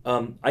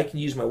 I can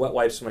use my wet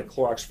wipes and my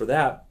Clorox for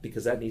that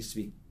because that needs to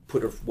be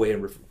put away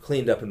and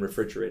cleaned up and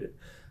refrigerated.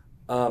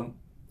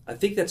 I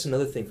think that's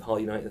another thing,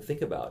 Holly, and I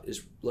think about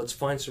is let's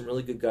find some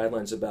really good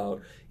guidelines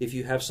about if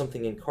you have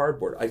something in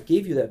cardboard. I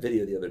gave you that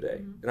video the other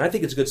day, and I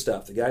think it's good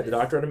stuff. The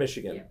doctor out of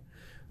Michigan,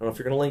 don't know if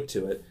you're going to link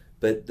to it,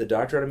 but the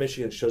doctor out of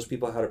Michigan shows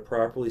people how to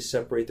properly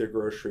separate their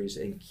groceries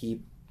and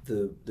keep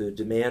the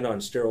demand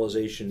on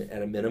sterilization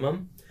at a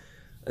minimum.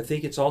 I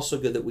think it's also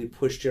good that we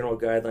push general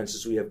guidelines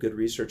as we have good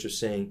research of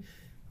saying,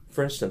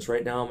 for instance,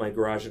 right now in my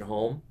garage at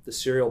home, the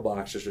cereal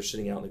boxes are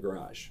sitting out in the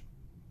garage.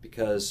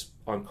 Because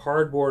on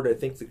cardboard, I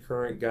think the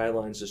current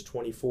guidelines is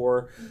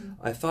 24. Mm-hmm.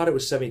 I thought it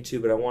was 72,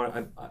 but I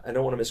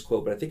don't want to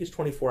misquote, but I think it's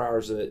 24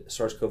 hours that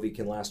SARS-CoV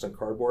can last on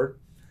cardboard.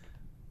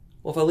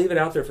 Well, if I leave it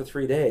out there for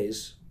 3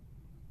 days,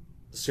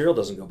 the cereal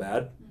doesn't go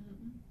bad,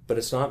 mm-hmm. but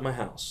it's not in my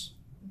house.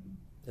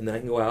 Mm-hmm. And then I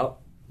can go out,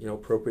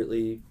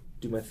 appropriately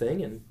do my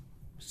thing and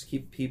just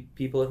keep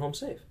people at home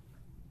safe.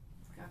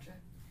 Gotcha.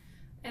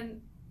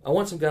 And I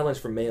want some guidelines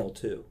for mail,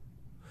 too.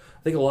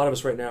 I think a lot of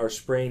us right now are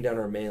spraying down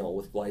our mail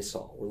with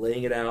Lysol. We're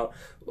laying it out.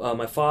 My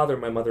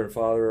mother and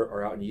father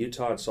are out in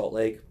Utah in Salt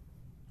Lake.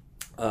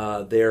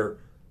 They're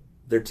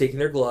taking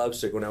their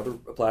gloves, they're going out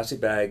with a plastic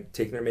bag,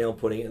 taking their mail and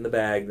putting it in the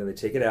bag, then they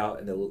take it out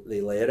and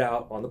they lay it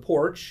out on the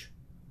porch,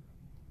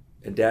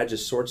 and Dad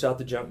just sorts out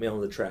the junk mail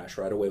in the trash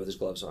right away with his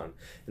gloves on.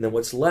 And then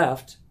what's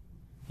left,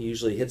 he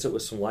usually hits it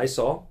with some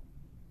Lysol,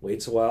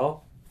 waits a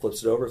while,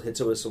 flips it over, hits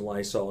it with some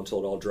Lysol until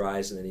it all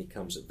dries, and then he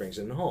comes and brings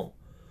it in home.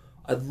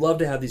 I'd love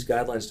to have these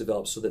guidelines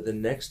developed so that the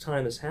next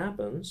time this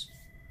happens,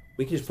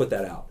 we can just put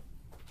that out.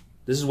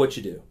 This is what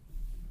you do.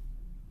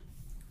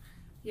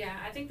 Yeah,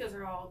 I think those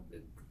are all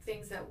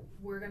things that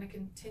we're going to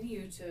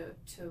continue to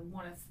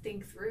want to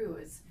think through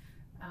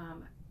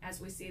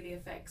as we see the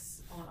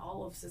effects on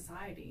all of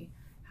society.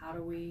 How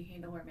do we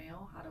handle our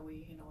mail? How do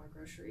we handle our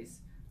groceries?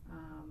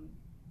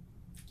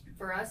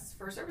 For us,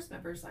 for service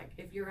members, like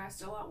if you're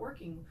still out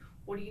working,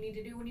 what do you need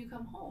to do when you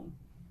come home?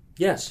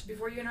 Yes.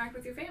 Before you interact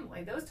with your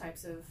family, those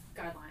types of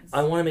guidelines.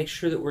 I want to make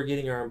sure that we're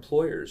getting our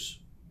employers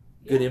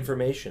good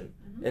information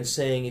and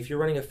saying, if you're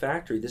running a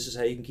factory, this is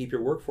how you can keep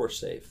your workforce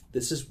safe.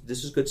 This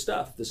is good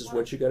stuff. This is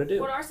what you got to do.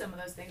 What are some of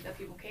those things that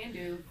people can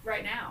do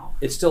right now?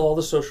 It's still all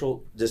the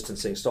social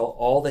distancing, still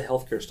all the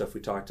healthcare stuff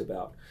we talked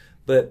about,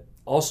 but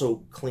also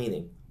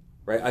cleaning,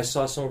 right? I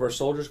saw some of our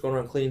soldiers going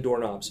around cleaning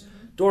doorknobs. Mm-hmm.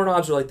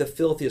 Doorknobs are like the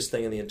filthiest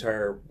thing in the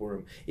entire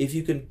room. If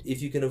you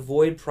can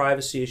avoid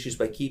privacy issues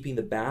by keeping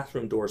the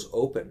bathroom doors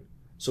open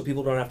so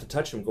people don't have to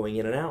touch them going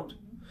in and out,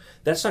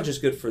 that's not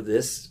just good for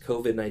this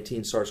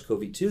COVID-19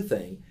 SARS-CoV-2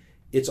 thing.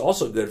 It's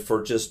also good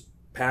for just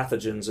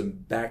pathogens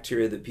and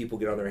bacteria that people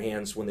get on their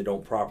hands when they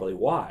don't properly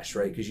wash,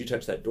 right? Because you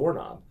touch that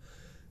doorknob.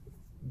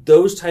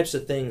 Those types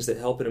of things that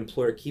help an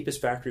employer keep his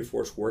factory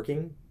force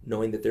working,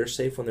 knowing that they're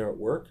safe when they're at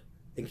work,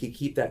 and can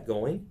keep that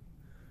going.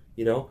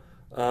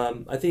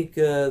 I think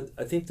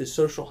the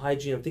social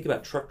hygiene. I'm thinking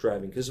about truck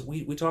driving because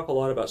we talk a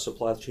lot about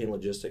supply chain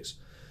logistics.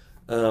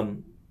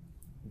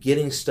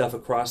 Getting stuff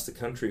across the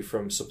country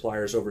from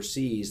suppliers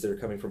overseas that are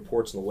coming from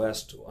ports in the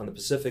West, on the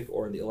Pacific,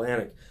 or in the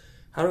Atlantic.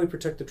 How do we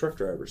protect the truck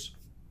drivers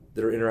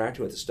that are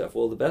interacting with this stuff?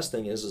 Well, the best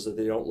thing is that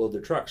they don't load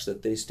their trucks,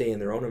 that they stay in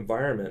their own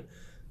environment,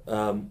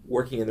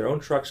 working in their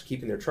own trucks,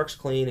 keeping their trucks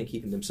clean and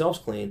keeping themselves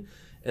clean,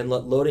 and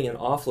let loading and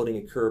offloading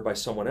occur by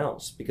someone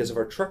else. Because if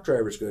our truck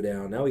drivers go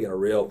down, now we got a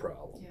real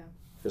problem. Yeah.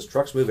 Because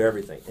trucks move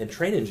everything. And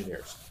train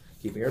engineers,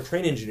 keeping our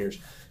train engineers.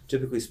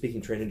 Typically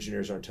speaking, train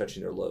engineers aren't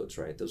touching their loads,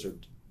 right? Those are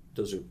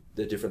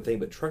the different thing,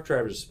 but truck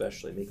drivers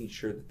especially, making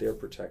sure that they're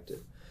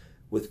protected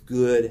with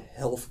good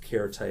health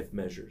care type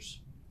measures.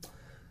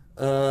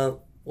 What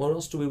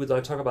else do we would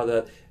like to talk about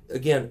that?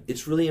 Again,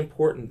 it's really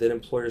important that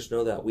employers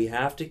know that. We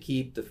have to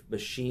keep the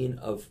machine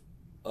of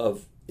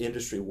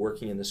industry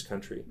working in this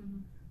country. Mm-hmm.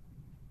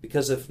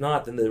 Because if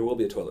not, then there will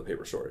be a toilet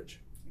paper shortage.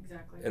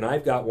 Exactly. And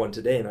I've got one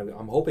today, and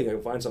I'm hoping I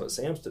can find some at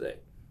Sam's today.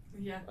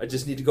 Yeah. I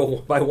just need to go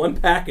buy one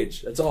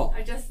package. That's all.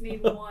 I just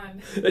need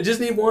one. I just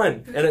need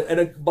one. And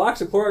a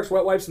box of Clorox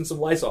wet wipes and some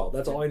Lysol.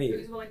 That's all I need.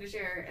 Who's willing to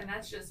share? And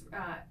that's just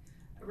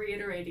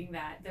reiterating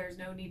that there's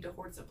no need to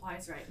hoard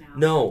supplies right now.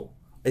 No.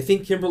 I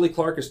think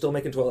Kimberly-Clark is still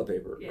making toilet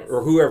paper. Yes.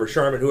 Or whoever,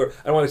 Charmin, whoever.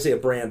 I don't want to say a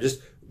brand.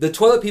 Just the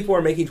toilet people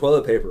are making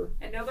toilet paper.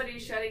 And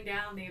nobody's shutting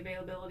down the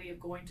availability of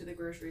going to the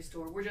grocery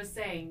store. We're just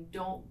saying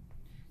don't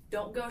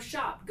go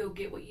shop. Go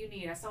get what you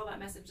need. I saw that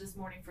message this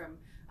morning from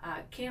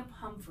Camp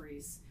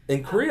Humphreys.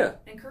 In Korea.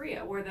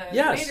 Where the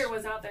commander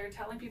was out there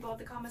telling people at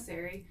the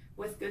commissary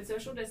with good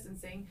social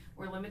distancing,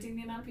 we're limiting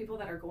the amount of people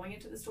that are going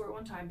into the store at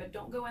one time, but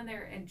don't go in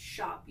there and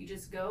shop. You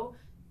just go,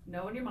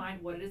 know in your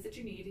mind what it is that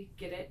you need,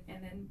 get it,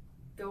 and then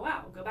go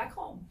out, go back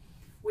home.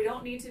 We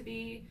don't need to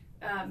be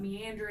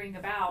meandering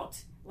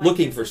about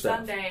looking for stuff.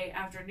 Sunday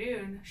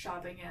afternoon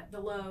shopping at the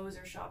Lowe's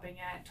or shopping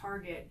at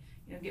Target.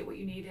 Get what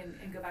you need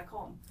and go back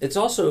home. It's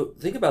also,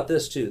 think about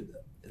this too.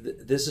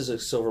 This is a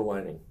silver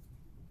lining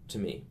to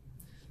me.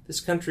 This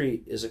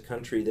country is a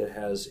country that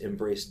has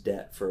embraced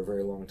debt for a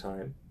very long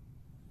time.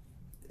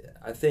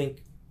 I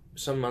think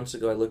some months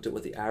ago I looked at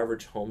what the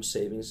average home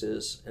savings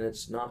is, and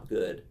it's not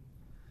good.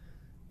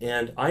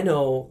 And I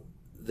know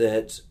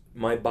that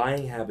my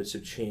buying habits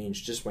have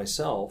changed just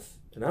myself,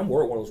 and I'm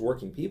one of those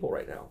working people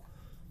right now.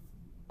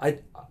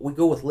 We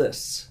go with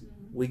lists.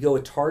 Mm-hmm. We go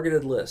with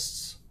targeted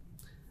lists.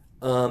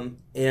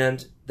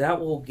 And that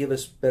will give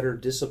us better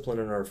discipline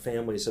in our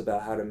families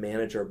about how to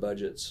manage our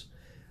budgets.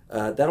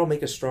 That'll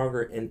make us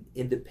stronger and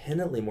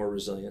independently more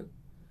resilient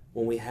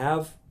when we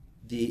have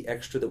the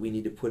extra that we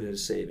need to put into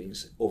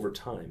savings over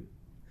time.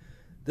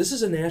 This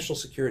is a national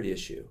security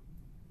issue,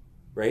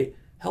 right?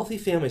 Healthy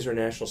families are a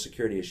national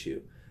security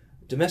issue.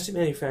 Domestic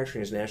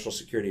manufacturing is a national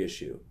security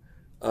issue.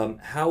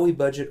 How we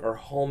budget our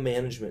home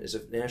management is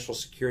a national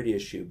security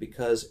issue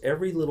because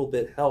every little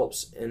bit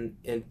helps and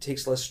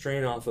takes less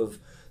strain off of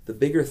the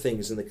bigger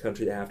things in the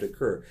country that have to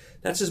occur.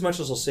 That's as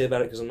much as I'll say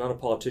about it because I'm not a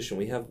politician.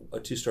 We have a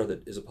 2-star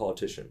that is a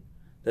politician.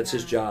 That's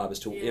his job, is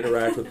to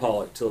interact with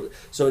politics.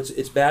 So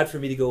it's bad for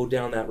me to go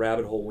down that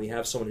rabbit hole when we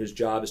have someone whose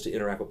job is to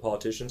interact with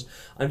politicians.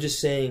 I'm just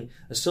saying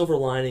a silver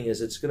lining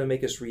is it's going to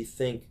make us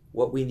rethink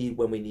what we need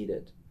when we need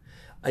it.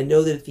 I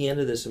know that at the end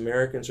of this,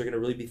 Americans are going to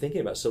really be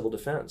thinking about civil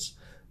defense.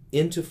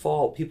 Into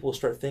fall, people will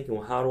start thinking,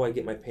 well, how do I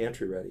get my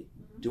pantry ready?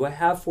 Do I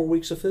have 4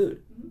 weeks of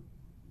food?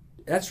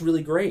 That's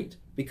really great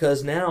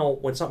because now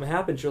when something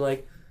happens, you're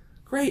like,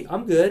 great,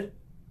 I'm good.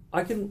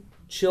 I can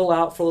chill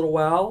out for a little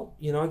while.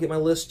 I get my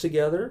list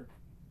together.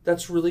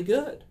 That's really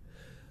good.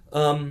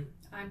 I'm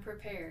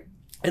prepared.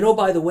 And oh,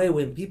 by the way,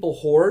 when people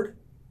hoard,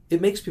 it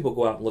makes people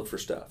go out and look for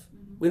stuff.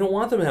 We don't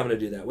want them having to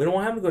do that. We don't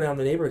want them to go down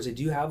the neighborhood and say,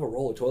 do you have a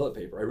roll of toilet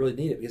paper? I really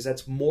need it because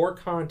that's more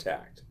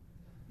contact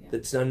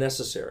that's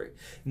unnecessary.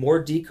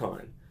 More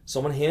decon.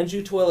 Someone hands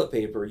you toilet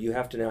paper, you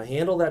have to now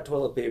handle that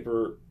toilet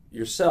paper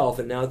yourself,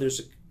 and now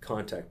there's a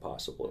contact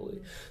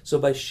possibility. So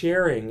by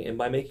sharing and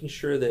by making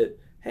sure that,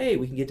 hey,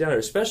 we can get down there,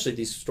 especially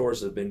these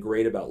stores that have been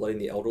great about letting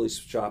the elderly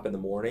shop in the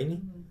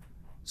morning.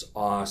 It's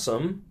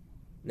awesome.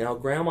 Now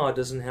grandma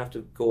doesn't have to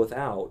go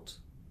without.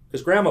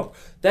 Because grandma,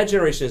 that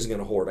generation isn't going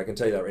to hoard. I can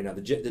tell you that right now.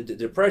 The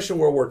Depression,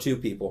 World War II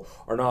people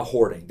are not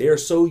hoarding. They are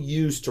so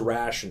used to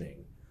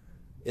rationing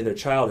in their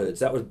childhoods.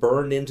 That was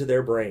burned into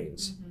their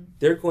brains.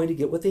 They're going to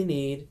get what they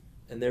need,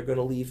 and they're going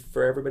to leave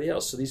for everybody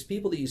else. So these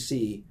people that you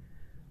see,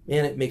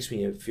 man, it makes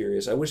me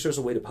furious. I wish there was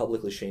a way to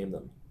publicly shame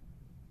them.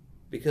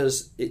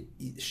 Because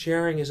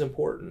sharing is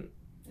important.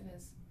 It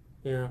is.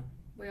 Yeah.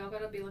 We all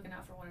got to be looking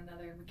out for one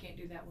another, and we can't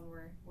do that when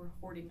we're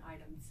hoarding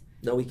items.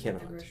 No, we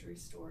cannot. At the grocery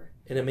store.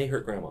 And it may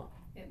hurt grandma.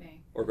 It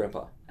may. Or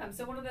grandpa.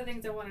 So one of the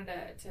things I wanted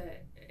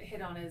to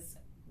hit on is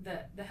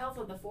the health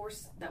of the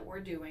force that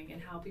we're doing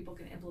and how people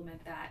can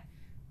implement that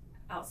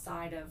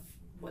outside of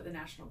what the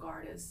National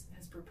Guard has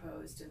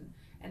proposed.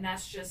 And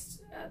that's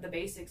just the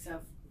basics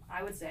of,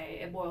 I would say,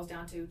 it boils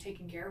down to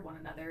taking care of one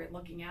another and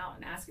looking out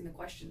and asking the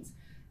questions.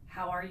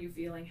 How are you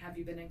feeling? Have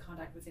you been in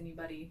contact with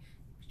anybody?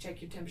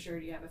 Check your temperature.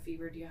 Do you have a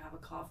fever? Do you have a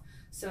cough?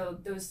 So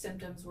those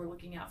symptoms, we're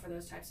looking out for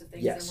those types of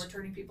things. Yes. And we're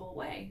turning people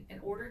away in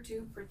order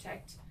to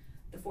protect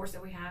the force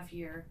that we have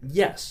here.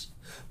 Yes.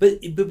 But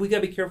we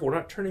got to be careful. We're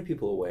not turning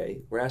people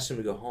away. We're asking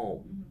them to go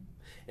home.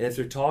 And if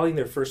they're talking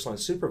their first-line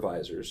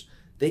supervisors,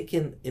 they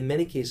can, in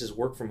many cases,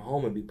 work from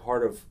home and be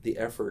part of the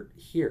effort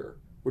here.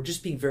 We're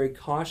just being very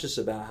cautious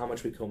about how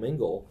much we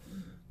commingle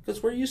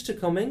because we're used to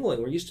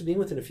commingling. We're used to being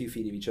within a few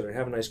feet of each other and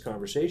having nice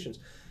conversations.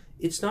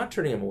 It's not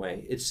turning them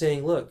away. It's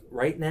saying, look,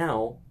 right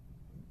now,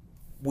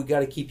 we got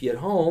to keep you at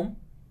home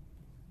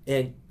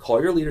and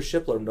call your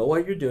leadership, let them know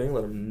what you're doing,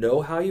 let them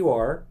know how you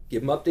are,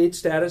 give them update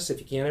status if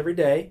you can every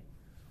day.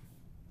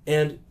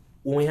 And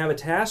when we have a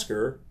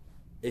tasker,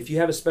 if you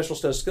have a special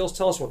set of skills,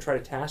 tell us and we'll try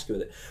to task you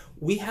with it.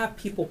 We have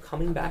people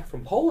coming back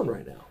from Poland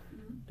right now.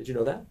 Did you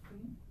know that?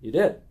 You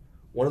did.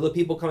 One of the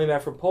people coming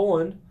back from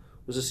Poland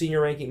was a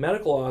senior ranking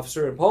medical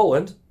officer in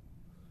Poland.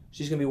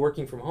 She's going to be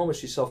working from home as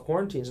she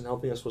self-quarantines and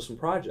helping us with some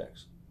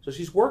projects. So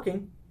she's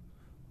working,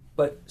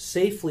 but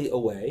safely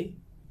away,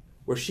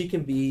 where she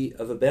can be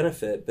of a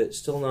benefit, but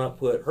still not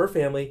put her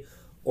family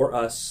or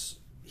us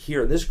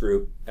here in this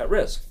group at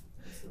risk.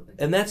 Absolutely.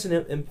 And that's an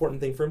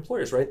important thing for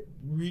employers, right?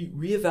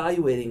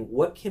 Reevaluating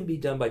what can be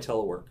done by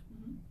telework.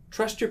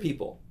 Trust your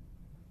people.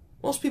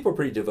 Most people are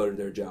pretty devoted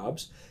to their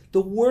jobs.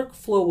 The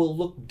workflow will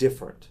look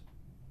different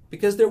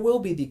because there will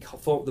be the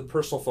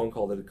personal phone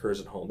call that occurs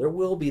at home. There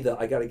will be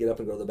I got to get up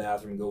and go to the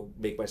bathroom and go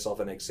make myself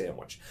an egg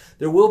sandwich.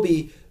 There will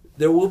be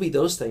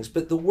those things,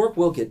 but the work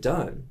will get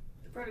done.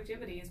 The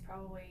productivity is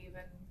probably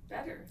even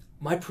better.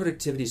 My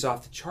productivity is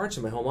off the charts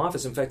in my home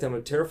office. In fact,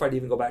 I'm terrified to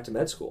even go back to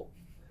med school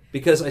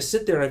because I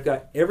sit there and I've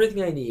got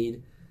everything I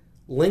need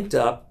linked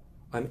up.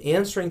 I'm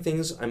answering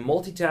things. I'm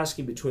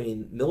multitasking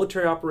between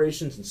military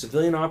operations and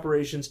civilian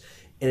operations,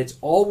 and it's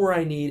all where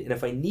I need. And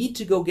if I need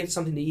to go get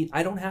something to eat,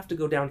 I don't have to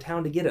go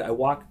downtown to get it. I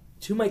walk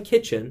to my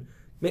kitchen,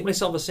 make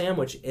myself a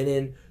sandwich, and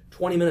in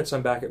 20 minutes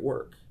I'm back at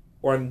work,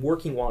 or I'm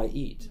working while I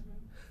eat.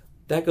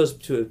 That goes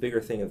to a bigger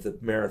thing of the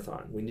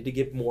marathon. We need to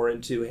get more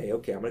into, hey,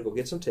 okay, I'm going to go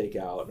get some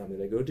takeout, and I'm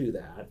going to go do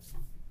that.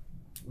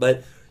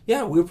 But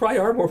yeah, we probably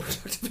are more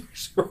productive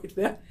right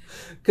now.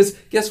 Because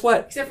guess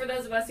what? Except for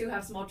those of us who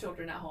have small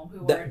children at home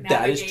who are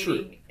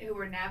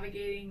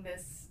navigating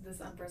this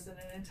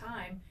unprecedented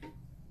time.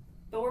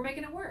 But we're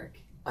making it work.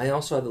 I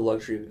also have the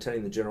luxury of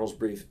attending the general's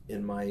brief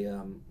in my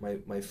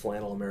my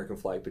flannel American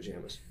flag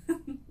pajamas.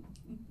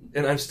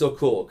 And I'm still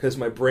cool because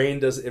my brain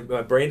doesn't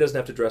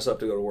have to dress up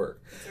to go to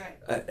work. That's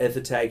right. At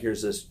the tag,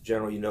 here's this,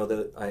 General, you know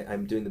that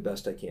I'm doing the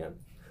best I can.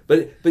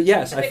 But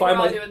yes, I find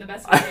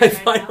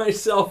right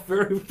myself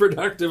very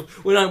productive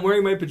when I'm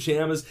wearing my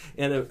pajamas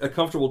and a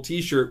comfortable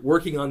T-shirt,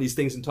 working on these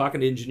things and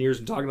talking to engineers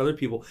and talking to other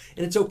people,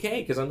 and it's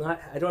okay because I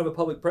don't have a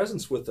public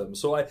presence with them,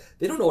 so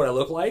they don't know what I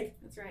look like.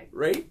 That's right.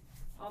 Right.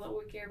 All that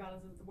we care about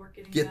is the work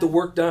getting Get done. The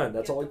work done.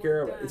 That's all we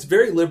care about. It's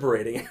very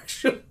liberating,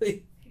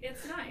 actually.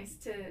 It's nice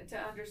to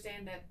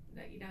understand that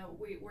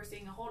we're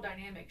seeing a whole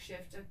dynamic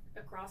shift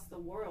across the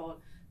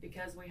world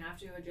because we have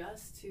to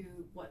adjust to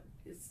what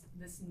is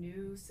this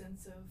new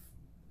sense of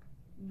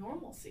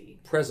normalcy.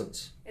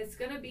 Presence. It's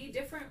going to be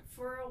different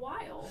for a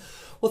while.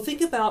 Well,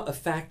 think about a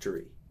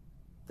factory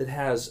that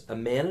has a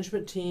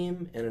management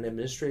team and an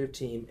administrative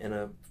team and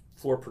a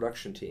floor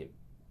production team.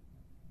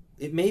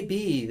 It may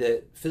be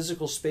that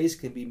physical space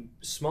can be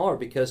smaller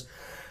because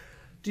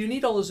do you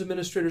need all those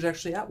administrators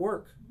actually at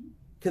work? Mm-hmm.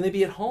 Can they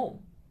be at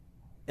home?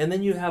 And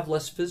then you have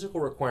less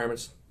physical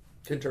requirements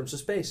in terms of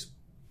space.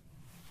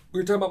 We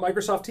were talking about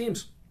Microsoft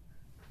Teams.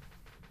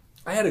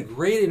 I had a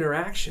great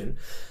interaction,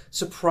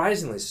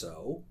 surprisingly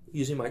so,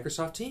 using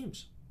Microsoft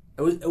Teams.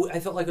 I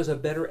felt like I was a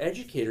better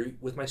educator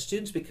with my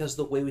students because of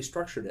the way we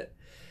structured it.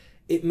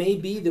 It may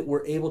be that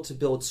we're able to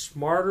build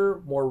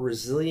smarter, more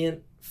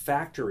resilient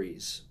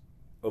factories,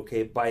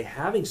 okay, by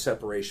having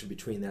separation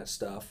between that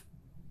stuff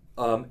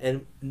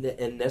and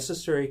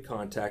necessary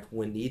contact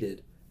when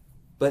needed.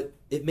 But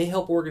it may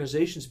help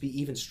organizations be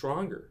even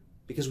stronger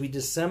because we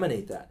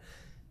disseminate that.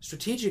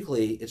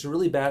 Strategically,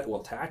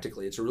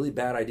 tactically, it's a really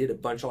bad idea to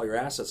bunch all your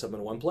assets up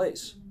in one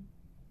place. Mm-hmm.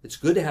 It's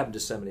good to have them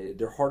disseminated.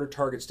 They're harder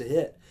targets to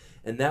hit.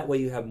 And that way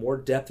you have more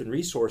depth and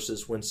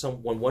resources. When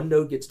one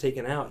node gets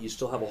taken out, you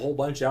still have a whole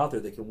bunch out there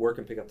that can work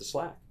and pick up the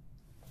slack.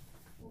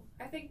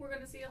 I think we're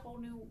going to see a whole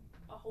new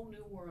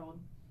world.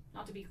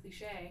 Not to be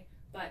cliche,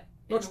 but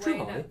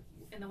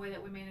in the way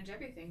that we manage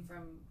everything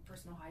from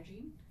personal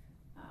hygiene.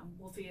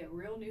 We'll see a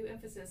real new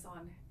emphasis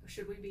on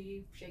should we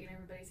be shaking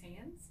everybody's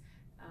hands,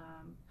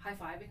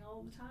 high-fiving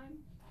all the time?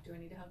 Do I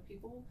need to hug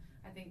people?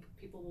 I think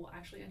people will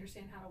actually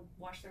understand how to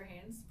wash their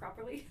hands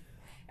properly.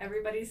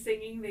 Everybody's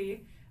singing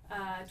the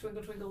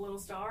Twinkle Twinkle Little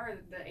Star,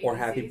 the ABCs. Or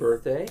Happy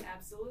Birthday.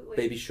 Absolutely.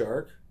 Baby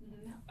Shark.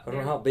 Mm-hmm. I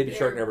don't know how Baby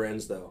Shark never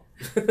ends though.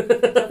 But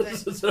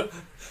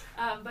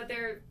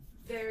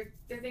they're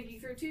thinking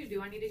through too.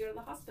 Do I need to go to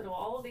the hospital?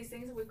 All of these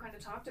things that we've kind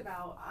of talked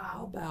about.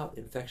 How about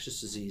infectious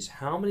disease?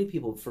 How many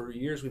people, for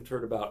years we've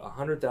heard about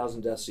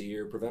 100,000 deaths a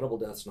year, preventable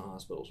deaths in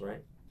hospitals,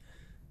 right?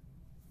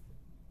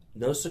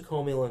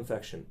 Nosocomial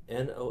infection,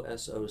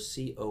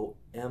 Nosocomial,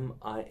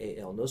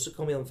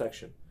 nosocomial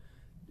infection.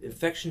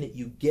 Infection that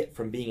you get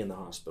from being in the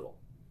hospital,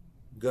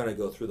 gonna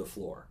go through the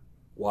floor.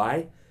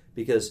 Why?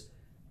 Because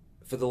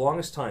for the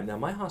longest time, now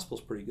my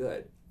hospital's pretty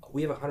good.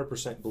 We have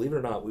 100%, believe it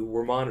or not,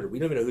 we're monitored. We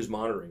don't even know who's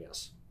monitoring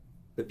us.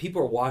 But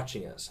people are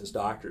watching us as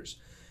doctors.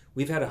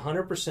 We've had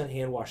 100%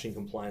 hand washing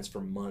compliance for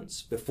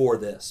months before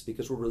this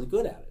because we're really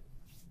good at it.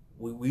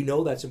 We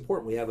know that's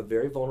important. We have a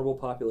very vulnerable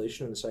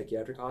population in the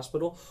psychiatric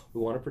hospital.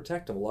 We want to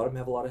protect them. A lot of them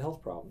have a lot of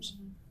health problems.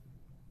 Mm-hmm.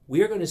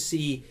 We are going to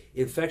see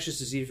infectious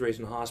disease rates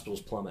in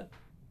hospitals plummet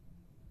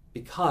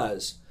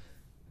because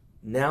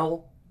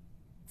now,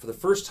 for the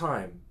first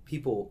time,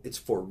 it's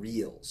for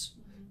reals.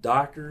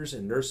 Doctors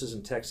and nurses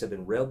and techs have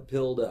been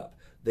red-pilled up.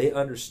 They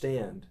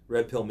understand,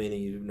 red pill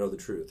meaning you know the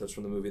truth. That's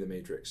from the movie The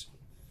Matrix.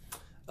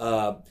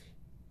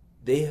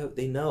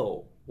 They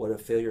know what a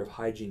failure of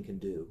hygiene can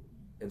do.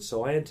 And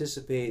so I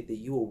anticipate that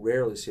you will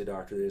rarely see a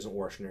doctor that isn't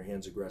washing their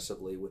hands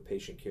aggressively with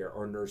patient care,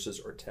 or nurses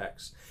or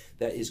techs.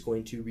 That is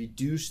going to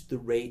reduce the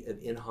rate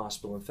of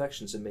in-hospital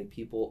infections and make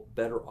people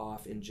better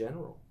off in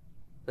general.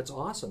 That's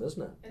awesome,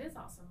 isn't it? It is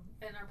awesome.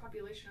 And our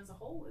population as a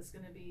whole is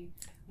going to be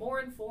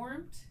more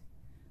informed.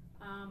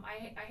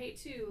 I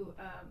hate to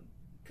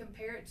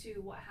compare it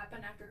to what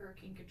happened after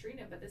Hurricane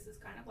Katrina, but this is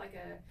kind of like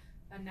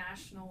a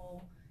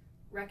national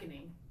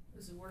reckoning.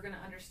 We're going to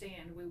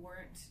understand. We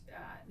weren't,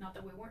 not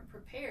that we weren't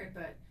prepared,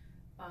 but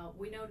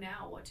we know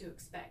now what to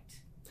expect,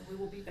 and we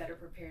will be better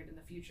prepared in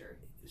the future.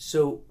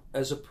 So,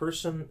 as a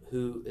person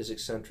who is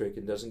eccentric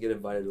and doesn't get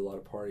invited to a lot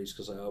of parties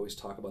because I always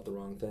talk about the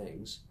wrong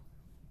things,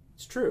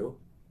 it's true.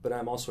 But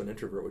I'm also an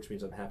introvert, which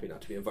means I'm happy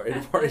not to be invited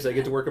to parties. I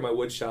get to work in my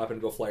wood shop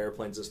and go fly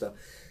airplanes and stuff.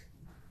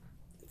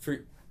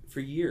 For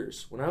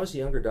years, when I was a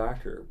younger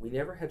doctor, we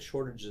never had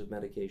shortages of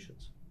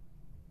medications.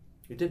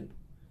 We didn't.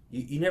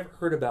 You never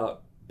heard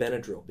about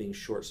Benadryl being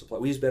short supply.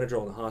 We use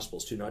Benadryl in the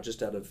hospitals too, not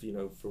just out of,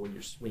 for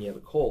when you have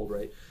a cold,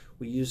 right?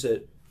 We use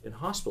it in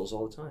hospitals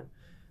all the time.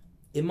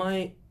 In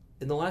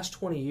the last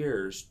 20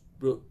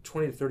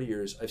 to 30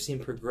 years, I've seen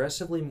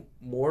progressively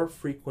more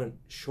frequent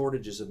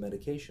shortages of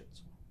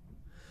medications.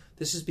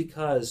 This is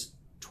because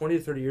 20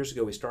 to 30 years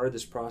ago, we started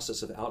this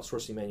process of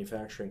outsourcing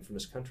manufacturing from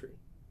this country.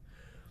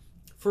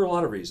 For a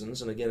lot of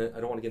reasons, and again, I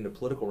don't want to get into the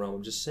political realm,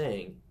 I'm just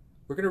saying,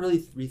 we're going to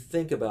really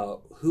rethink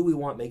about who we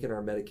want making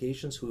our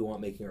medications, who we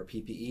want making our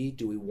PPE.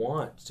 Do we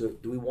want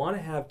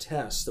to have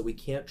tests that we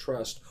can't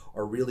trust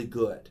are really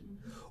good?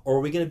 Mm-hmm. Or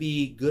are we going to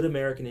be good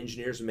American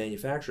engineers and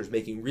manufacturers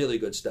making really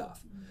good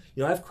stuff?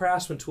 Mm-hmm. I have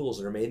Craftsman tools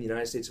that are made in the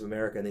United States of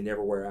America and they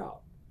never wear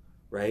out,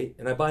 right?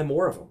 And I buy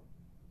more of them,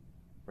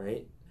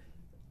 right?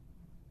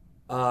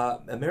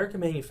 American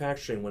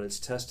manufacturing, when it's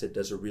tested,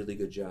 does a really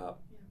good job.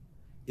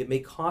 It may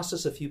cost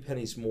us a few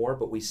pennies more,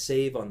 but we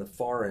save on the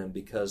far end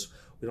because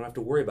we don't have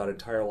to worry about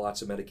entire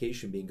lots of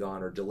medication being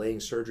gone, or delaying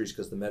surgeries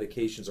because the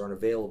medications aren't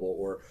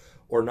available,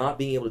 or not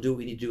being able to do what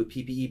we need to do with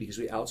PPE because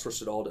we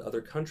outsourced it all to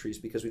other countries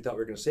because we thought we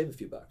were going to save a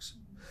few bucks.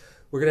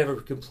 We're going to have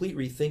a complete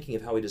rethinking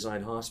of how we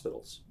design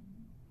hospitals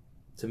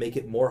to make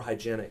it more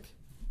hygienic,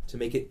 to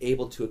make it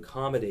able to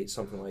accommodate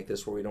something like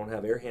this where we don't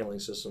have air handling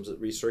systems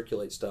that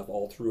recirculate stuff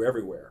all through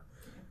everywhere,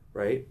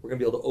 right? We're going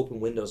to be able to open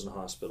windows in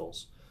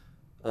hospitals.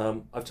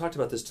 I've talked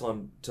about this till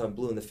I'm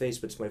blue in the face,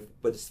 but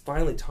it's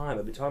finally time.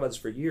 I've been talking about this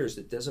for years.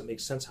 It doesn't make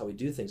sense how we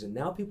do things, and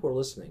now people are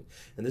listening.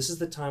 And this is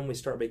the time we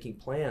start making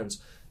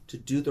plans to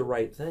do the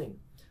right thing.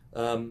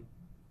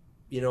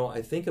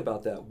 I think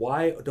about that.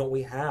 Why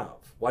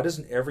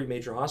doesn't every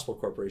major hospital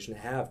corporation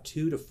have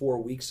 2 to 4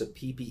 weeks of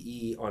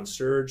PPE on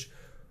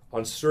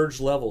surge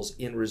levels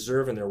in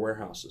reserve in their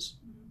warehouses?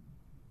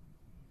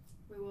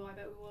 We will. I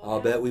bet we will. I'll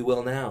bet we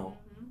will now,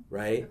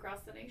 right?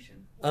 Across the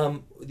nation.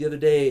 The other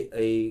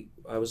day,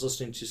 I was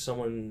listening to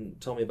someone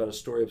tell me about a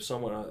story of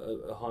someone,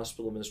 a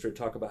hospital administrator,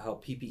 talk about how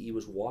PPE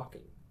was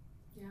walking.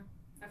 Yeah,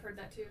 I've heard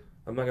that too.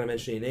 I'm not going to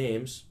mention any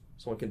names.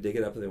 Someone can dig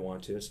it up if they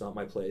want to. It's not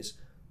my place.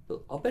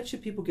 But I'll bet you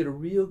people get a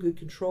real good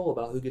control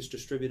about who gets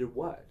distributed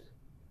what.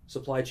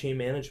 Supply chain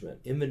management,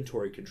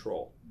 inventory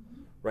control,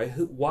 right?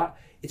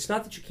 It's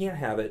not that you can't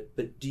have it,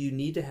 but do you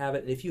need to have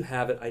it? And if you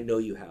have it, I know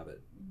you have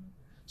it.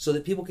 So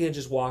that people can't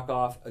just walk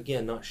off,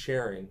 again, not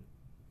sharing.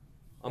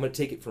 I'm going to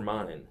take it for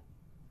mine.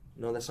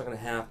 No, that's not going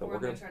to happen. We're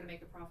going to try to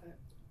make a profit.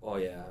 Oh,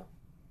 yeah.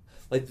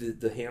 Like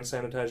the hand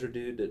sanitizer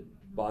dude that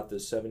bought the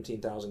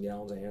 17,000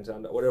 gallons of hand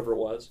sanitizer, whatever it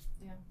was.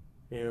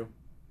 Yeah.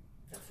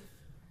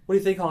 What do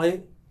you think,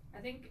 Holly? I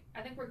think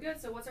we're good.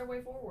 So what's our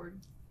way forward?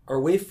 Our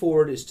way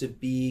forward is to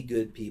be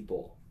good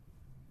people.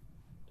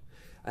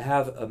 I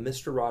have a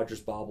Mr.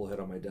 Rogers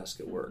bobblehead on my desk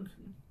at work.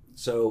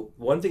 So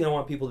one thing I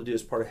want people to do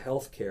as part of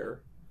healthcare,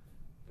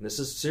 and this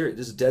is serious,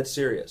 this is dead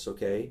serious,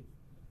 okay?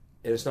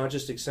 And it's not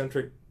just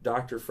eccentric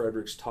Dr.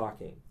 Fredricks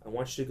talking. I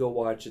want you to go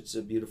watch It's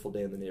a Beautiful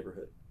Day in the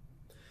Neighborhood.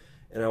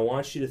 And I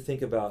want you to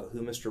think about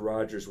who Mr.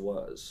 Rogers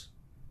was.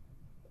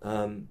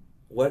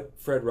 What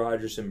Fred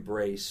Rogers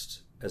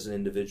embraced as an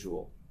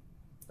individual,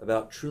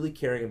 about truly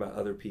caring about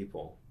other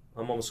people.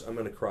 I'm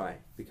going to cry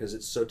because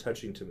it's so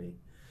touching to me.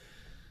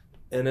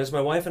 And as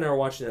my wife and I were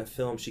watching that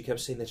film, she kept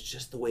saying that's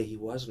just the way he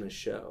was in his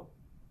show.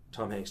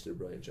 Tom Hanks did a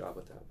brilliant job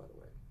with that, by the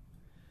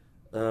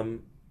way.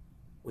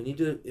 We need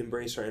to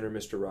embrace our inner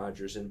Mr.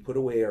 Rogers and put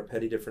away our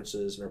petty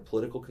differences and our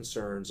political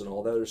concerns and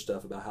all that other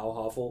stuff about how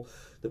awful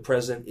the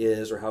president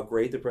is or how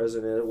great the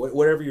president is,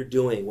 whatever you're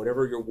doing,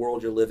 whatever your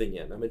world you're living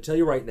in. I'm going to tell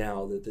you right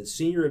now that the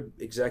senior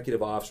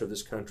executive officer of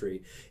this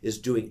country is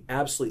doing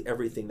absolutely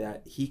everything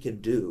that he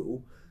can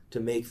do to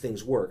make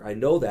things work. I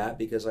know that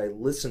because I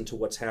listen to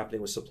what's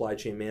happening with supply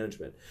chain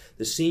management.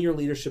 The senior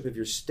leadership of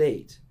your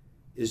state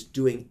is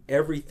doing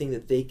everything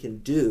that they can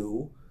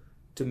do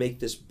to make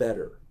this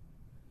better.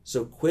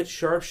 So quit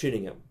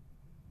sharpshooting them.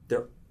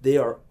 They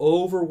are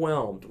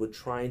overwhelmed with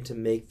trying to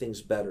make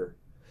things better.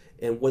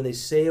 And when they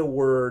say a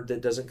word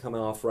that doesn't come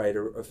off right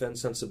or offend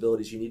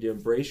sensibilities, you need to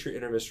embrace your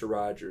inner Mr.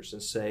 Rogers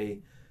and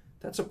say,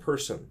 that's a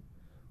person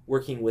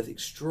working with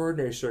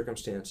extraordinary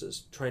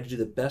circumstances, trying to do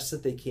the best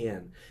that they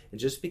can. And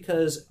just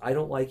because I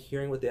don't like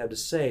hearing what they have to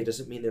say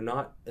doesn't mean they're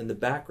not in the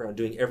background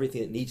doing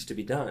everything that needs to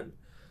be done.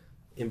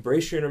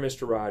 Embrace your inner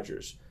Mr.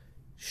 Rogers.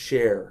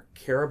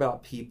 Care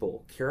about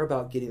people, care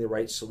about getting the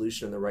right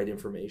solution and the right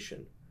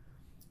information.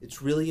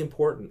 It's really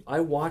important.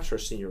 I watch our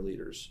senior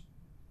leaders.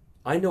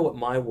 I know what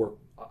my work,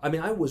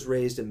 I was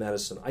raised in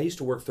medicine. I used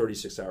to work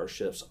 36-hour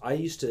shifts. I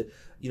used to,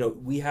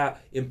 we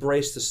have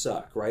embrace the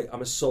suck, right?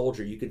 I'm a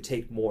soldier. You can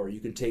take more. You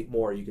can take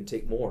more. You can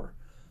take more.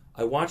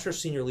 I watch our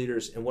senior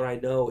leaders, and what I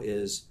know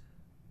is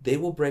they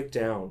will break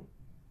down,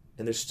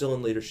 and they're still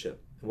in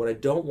leadership. And what I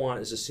don't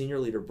want is a senior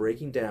leader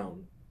breaking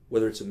down,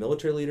 whether it's a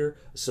military leader,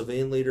 a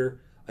civilian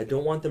leader. I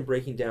don't want them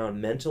breaking down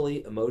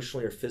mentally,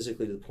 emotionally, or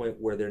physically to the point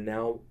where they're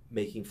now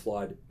making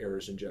flawed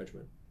errors in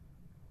judgment.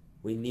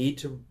 We need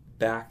to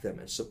back them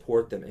and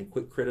support them and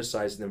quit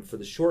criticizing them for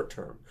the short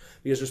term,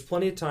 because there's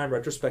plenty of time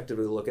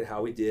retrospectively to look at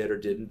how we did or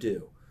didn't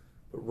do.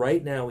 But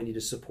right now we need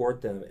to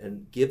support them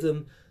and give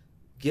them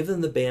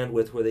the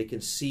bandwidth where they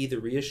can see the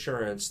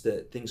reassurance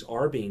that things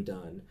are being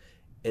done,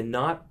 and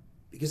not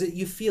because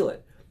you feel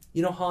it.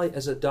 Holly,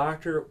 as a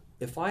doctor,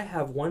 if I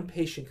have one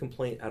patient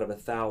complaint out of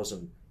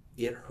 1,000,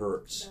 it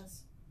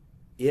hurts.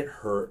 It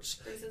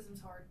hurts.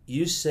 Racism's hard.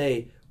 You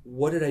say,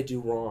 what did I do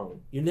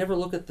wrong? You never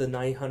look at the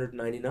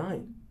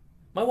 999.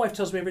 My wife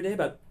tells me every day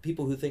about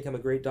people who think I'm a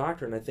great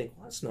doctor, and I think,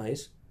 well, that's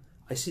nice.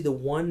 I see the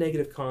one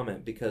negative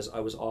comment because I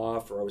was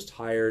off or I was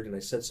tired and I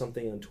said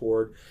something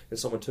untoward and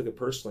someone took it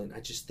personally, and I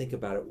just think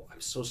about it. Well,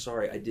 I'm so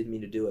sorry. I didn't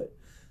mean to do it.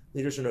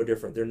 Leaders are no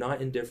different. They're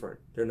not indifferent.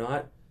 They're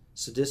not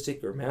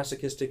sadistic or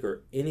masochistic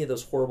or any of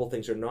those horrible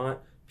things. They're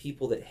not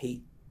people that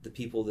hate the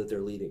people that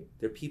they're leading.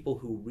 They're people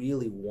who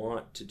really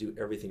want to do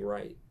everything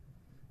right.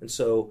 And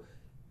so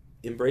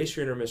embrace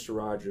your inner Mr.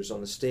 Rogers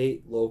on the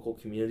state, local,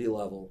 community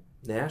level.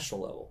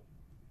 national level,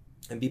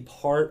 and be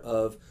part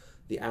of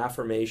the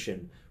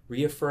affirmation,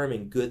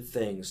 reaffirming good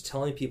things,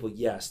 telling people,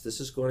 yes, this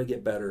is going to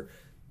get better.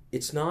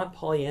 It's not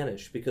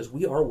Pollyannish, because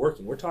we are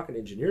working. We're talking to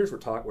engineers,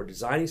 we're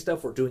designing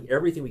stuff, we're doing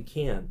everything we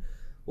can.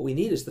 What we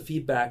need is the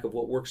feedback of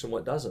what works and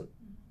what doesn't.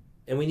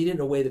 And we need it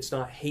in a way that's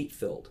not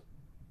hate-filled,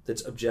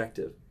 that's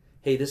objective.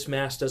 Hey, this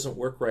mask doesn't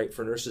work right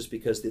for nurses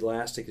because the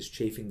elastic is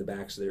chafing the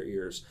backs of their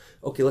ears.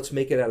 Okay, let's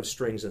make it out of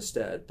strings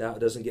instead. That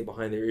doesn't get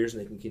behind their ears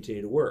and they can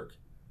continue to work.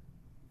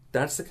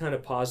 That's the kind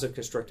of positive,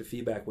 constructive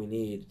feedback we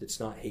need that's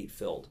not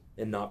hate-filled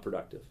and not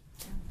productive.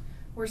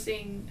 We're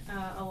seeing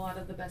a lot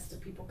of the best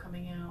of people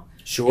coming out.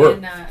 Sure.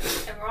 And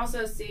we're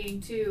also seeing,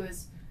 too,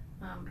 is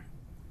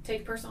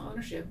take personal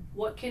ownership.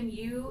 What can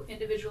you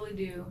individually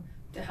do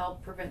to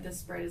help prevent this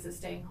spread? Is it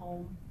staying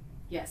home?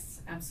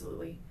 Yes,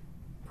 absolutely.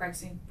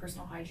 Practicing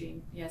personal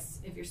hygiene. Yes,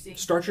 if you're seeing...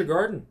 Start your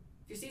garden.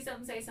 If you see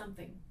something, say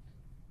something.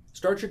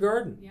 Start your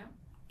garden. Yeah.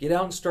 Get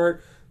out and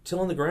start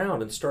tilling the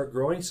ground and start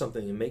growing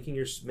something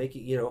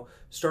and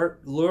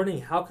start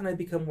learning, how can I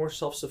become more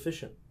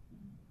self-sufficient?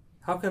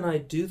 How can I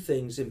do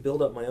things and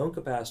build up my own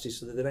capacity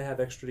so that then I have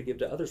extra to give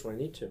to others when I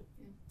need to?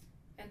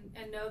 Yeah.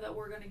 And know that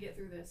we're going to get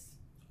through this.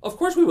 Of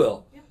course we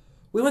will. Yeah.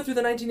 We went through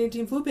the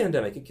 1918 flu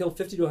pandemic. It killed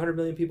 50 to 100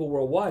 million people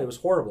worldwide. It was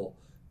horrible.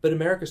 But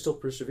America still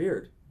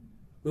persevered.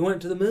 We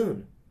went to the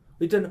moon.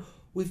 We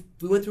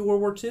went through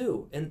World War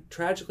II. And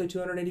tragically,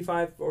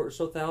 285 or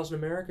so thousand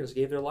Americans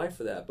gave their life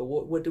for that. But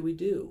what did we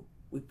do?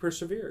 We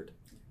persevered.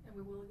 And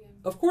we will again.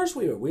 Of course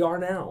we are. We are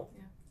now.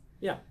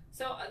 Yeah.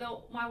 So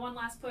my one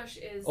last push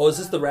is... Oh, is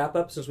this the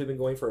wrap-up since we've been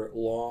going for a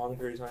long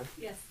period of time?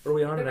 Yes. What are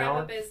we on, an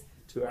hour? The wrap-up is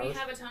 2 hours? we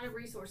have a ton of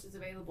resources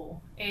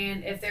available.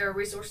 And if there are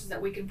resources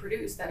that we can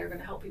produce that are going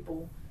to help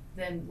people,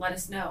 then let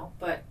us know.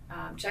 But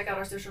check out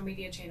our social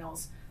media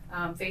channels,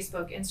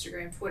 Facebook,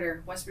 Instagram,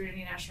 Twitter, West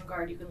Virginia National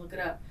Guard. You can look it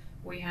up.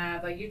 We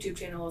have a YouTube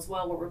channel as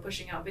well where we're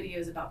pushing out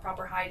videos about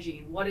proper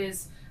hygiene. What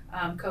is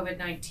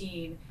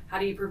COVID-19? How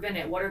do you prevent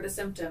it? What are the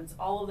symptoms?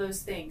 All of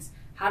those things.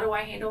 How do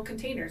I handle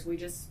containers? We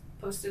just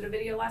posted a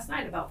video last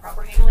night about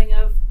proper handling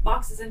of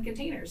boxes and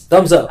containers.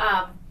 Thumbs up.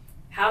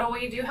 How do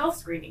we do health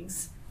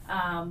screenings?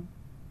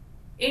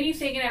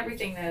 Anything and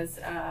everything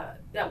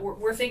that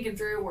we're thinking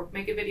through. We're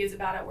making videos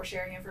about it. We're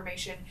sharing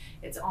information.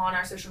 It's on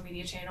our social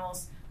media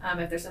channels.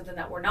 If there's something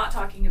that we're not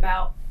talking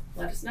about,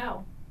 let us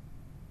know.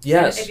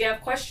 Yes. And if you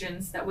have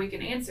questions that we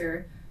can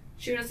answer,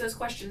 shoot us those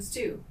questions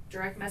too.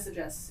 Direct message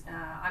us.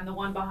 I'm the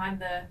one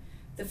behind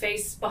the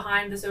face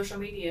behind the social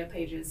media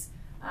pages.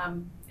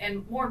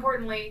 And more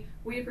importantly,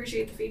 we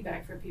appreciate the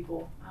feedback from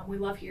people. We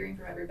love hearing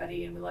from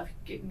everybody, and we love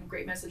getting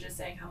great messages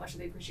saying how much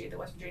they appreciate the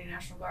West Virginia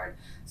National Guard.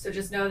 So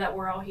just know that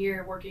we're all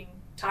here working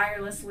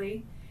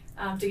tirelessly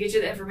to get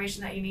you the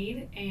information that you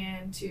need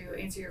and to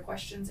answer your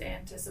questions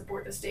and to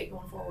support the state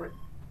going forward.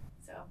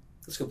 So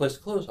that's a good place to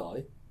close,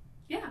 Holly.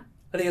 Yeah.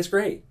 I think it's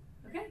great.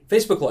 Okay.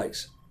 Facebook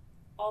likes.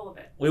 All of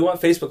it. We want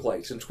Facebook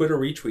likes and Twitter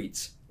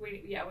retweets.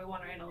 We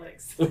want our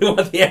analytics. We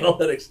want the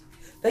analytics.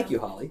 Thank you,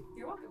 Holly.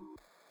 You're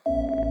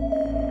welcome.